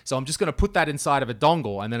thing. So I'm just going to put that inside of a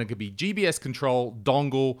dongle, and then it could be GBS control,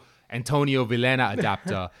 dongle, Antonio Villena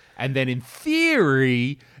adapter. And then in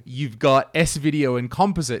theory, you've got S-Video and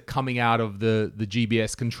composite coming out of the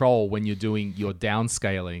GBS control when you're doing your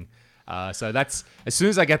downscaling. So that's, as soon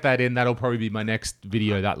as I get that in, that'll probably be my next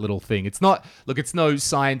video, that little thing. It's not, look, it's no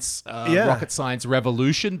science, rocket science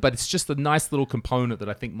revolution, but it's just a nice little component that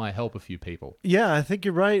I think might help a few people. Yeah, I think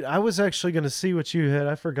you're right. I was actually going to see what you had.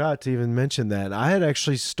 I forgot to even mention that. I had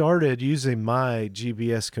actually started using my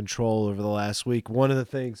GBS control over the last week. One of the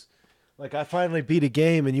things, like I finally beat a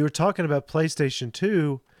game, and you were talking about PlayStation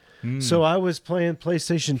 2. So I was playing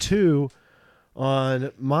PlayStation 2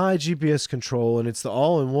 on my GBS control, and it's the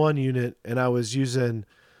all-in-one unit, and I was using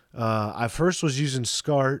I first was using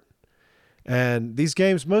SCART, and these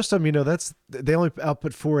games, most of them, they only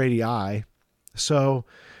output 480i, so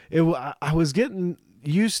I was getting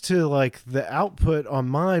used to like the output on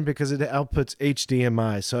mine because it outputs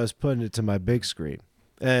HDMI, so I was putting it to my big screen,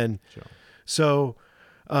 and so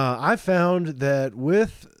I found that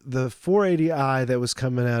with the 480i that was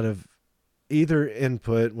coming out of either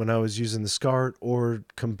input when I was using the SCART or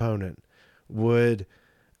component would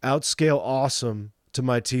outscale awesome to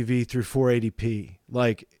my TV through 480p,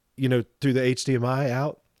 like, through the HDMI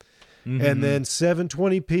out. And then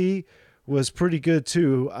 720p was pretty good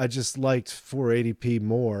too. I just liked 480p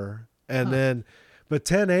more. And then, but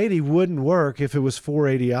 1080 wouldn't work if it was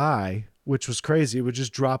 480i, which was crazy. It would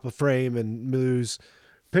just drop a frame and lose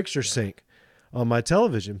picture sync on my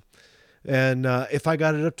television. And if I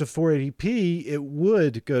got it up to 480p, it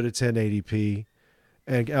would go to 1080p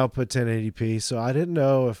and output 1080p. So I didn't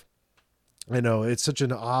know if, it's such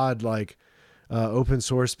an odd, like, open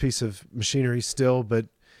source piece of machinery still, but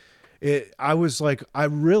I was like, I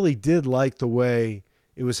really did like the way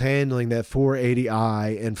it was handling that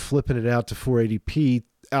 480i and flipping it out to 480p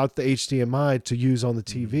out the HDMI to use on the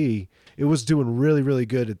TV. It was doing really, really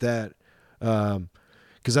good at that.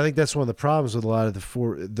 Because I think that's one of the problems with a lot of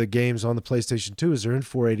the games on the PlayStation 2 is they're in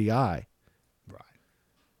 480i. Right.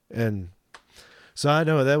 And so I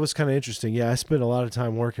know that was kind of interesting. Yeah, I spent a lot of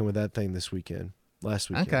time working with that thing last weekend.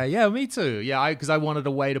 Okay, yeah, me too. Yeah, because I wanted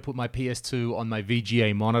a way to put my PS2 on my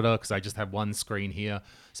VGA monitor because I just have one screen here.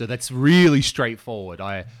 So that's really straightforward.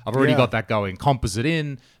 I've already got that going. Composite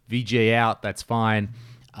in, VGA out, that's fine.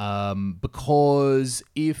 Because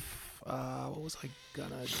if... what was I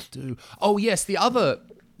gonna do? Oh, yes, the other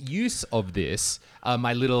use of this,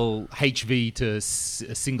 my little HV to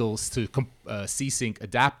singles to C-Sync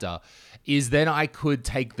adapter, is then I could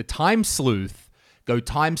take the Time Sleuth, go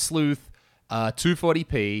Time Sleuth,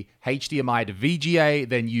 240p, HDMI to VGA,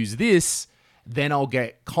 then use this, then I'll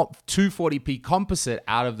get 240p composite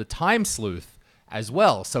out of the Time Sleuth as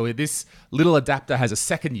well. So this little adapter has a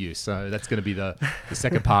second use. So that's going to be the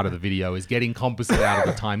second part of the video, is getting composite out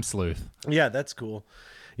of the Time Sleuth. Yeah, that's cool.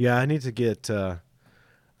 Yeah, I need to get...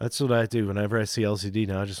 that's what I do whenever I see LCD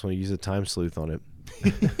now. I just want to use a Time Sleuth on it.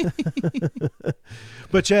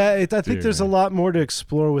 But yeah, I think there's a lot more to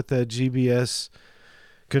explore with that GBS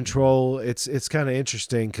control. It's kind of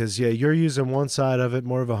interesting because, you're using one side of it,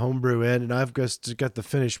 more of a homebrew end, and I've just got the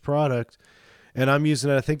finished product. And I'm using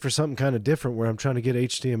it, I think, for something kind of different where I'm trying to get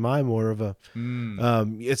HDMI more of a...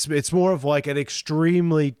 it's more of like an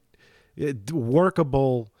extremely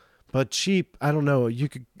workable but cheap. I don't know. You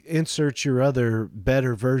could insert your other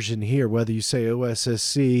better version here, whether you say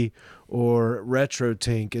OSSC or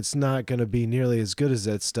RetroTink. It's not going to be nearly as good as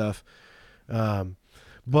that stuff. But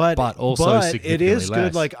it is less.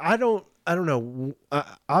 good. Like, I don't know.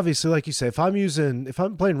 Obviously, like you say, if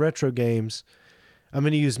I'm playing retro games, I'm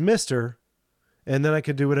going to use Mister, and then I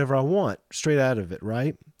can do whatever I want straight out of it,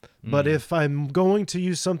 right? But if I'm going to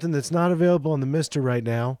use something that's not available on the Mister right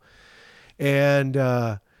now, and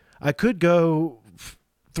I could go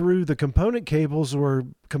through the component cables or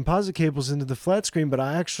composite cables into the flat screen, but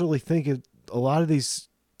I actually think a lot of these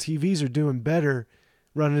TVs are doing better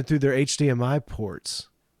running through their HDMI ports.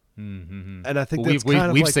 Mm-hmm. And I think Well, that's kind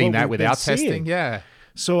of we've like seen what that we've with been our seeing. testing. Yeah.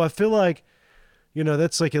 So I feel like,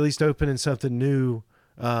 that's like at least opening something new.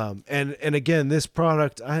 And again, this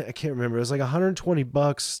product, I can't remember. It was like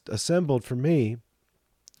 $120 assembled for me.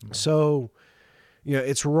 So,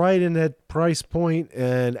 it's right in that price point.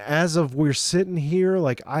 And as of we're sitting here,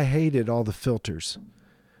 like I hated all the filters,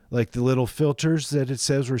 like the little filters that it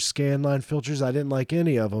says were Scanline filters. I didn't like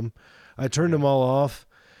any of them. I turned them all off.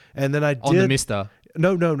 And then I did On the Mister.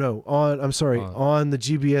 No. I'm sorry. Oh. On the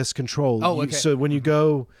GBS control. Oh, okay. So when you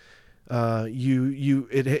go,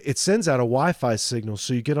 it sends out a Wi-Fi signal.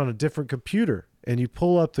 So you get on a different computer and you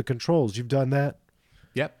pull up the controls. You've done that?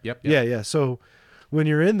 Yep. Yeah. So when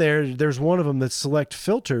you're in there, there's one of them that select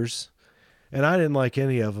filters, and I didn't like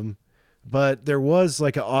any of them. But there was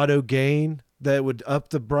like an auto gain that would up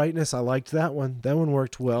the brightness. I liked that one. That one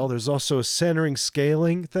worked well. There's also a centering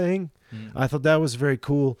scaling thing. I thought that was very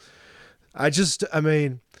cool.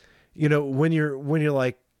 When you're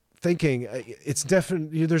like thinking, it's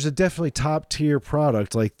definitely, there's a definitely top tier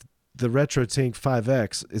product like the RetroTink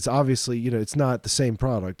 5X. It's obviously, it's not the same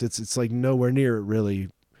product. It's like nowhere near it really,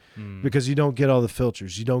 because you don't get all the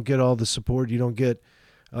filters, you don't get all the support, you don't get,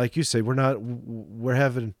 like you say, we're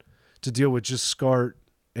having to deal with just SCART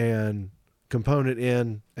and component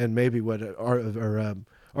in and maybe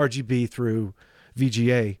RGB through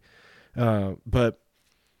VGA. But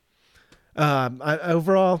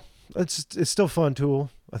overall, it's still a fun tool,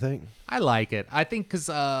 I think. I like it. I think because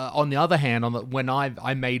on the other hand, when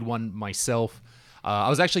I made one myself, I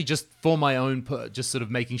was actually just for my own, just sort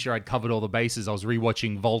of making sure I'd covered all the bases. I was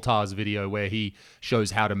rewatching Voltar's video where he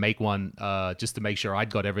shows how to make one, just to make sure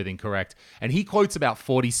I'd got everything correct. And he quotes about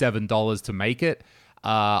 $47 to make it.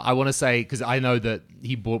 I want to say, because I know that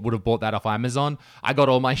he would have bought that off Amazon. I got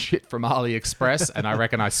all my shit from AliExpress, and I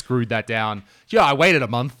reckon I screwed that down. Yeah, I waited a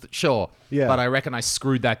month, sure. Yeah. But I reckon I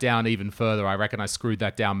screwed that down even further. I reckon I screwed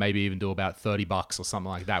that down maybe even to about $30 or something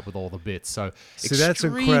like that with all the bits. So See, that's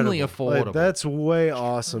incredible. extremely affordable. Like, that's way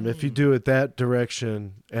awesome if you do it that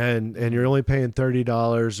direction, and you're only paying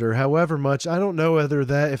 $30 or however much. I don't know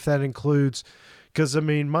if that includes. Because,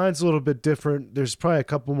 mine's a little bit different. There's probably a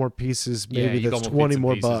couple more pieces. Maybe you that's got more 20 bits and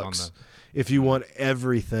more pieces on bucks if you want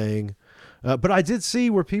everything. But I did see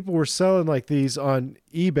where people were selling like these on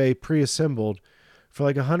eBay pre-assembled for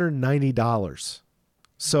like $190.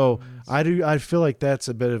 So I feel like that's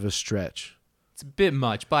a bit of a stretch. It's a bit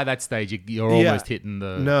much. By that stage, you're almost hitting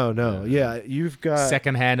the... No. Yeah, you've got...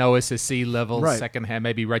 secondhand OSSC level, Right. secondhand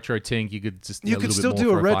maybe RetroTink. You could just... You a could little still bit do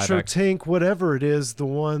more a for retro 5X. tank, whatever it is, the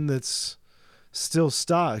one that's still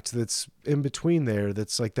stocked, that's in between there,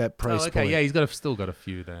 that's like that price okay, point. yeah, he's still got a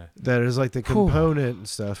few there. That is like the component and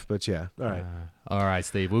stuff, but yeah. All right. All right,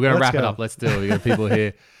 Steve. We're going to Let's wrap it go. up. Let's do it. We got people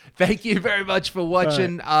here. Thank you very much for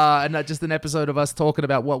watching. And not just an episode of us talking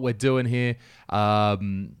about what we're doing here.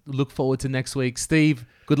 Look forward to next week. Steve,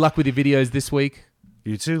 good luck with your videos this week.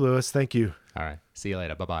 You too, Lewis. Thank you. All right. See you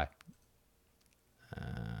later. Bye-bye.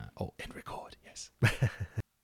 And record. Yes.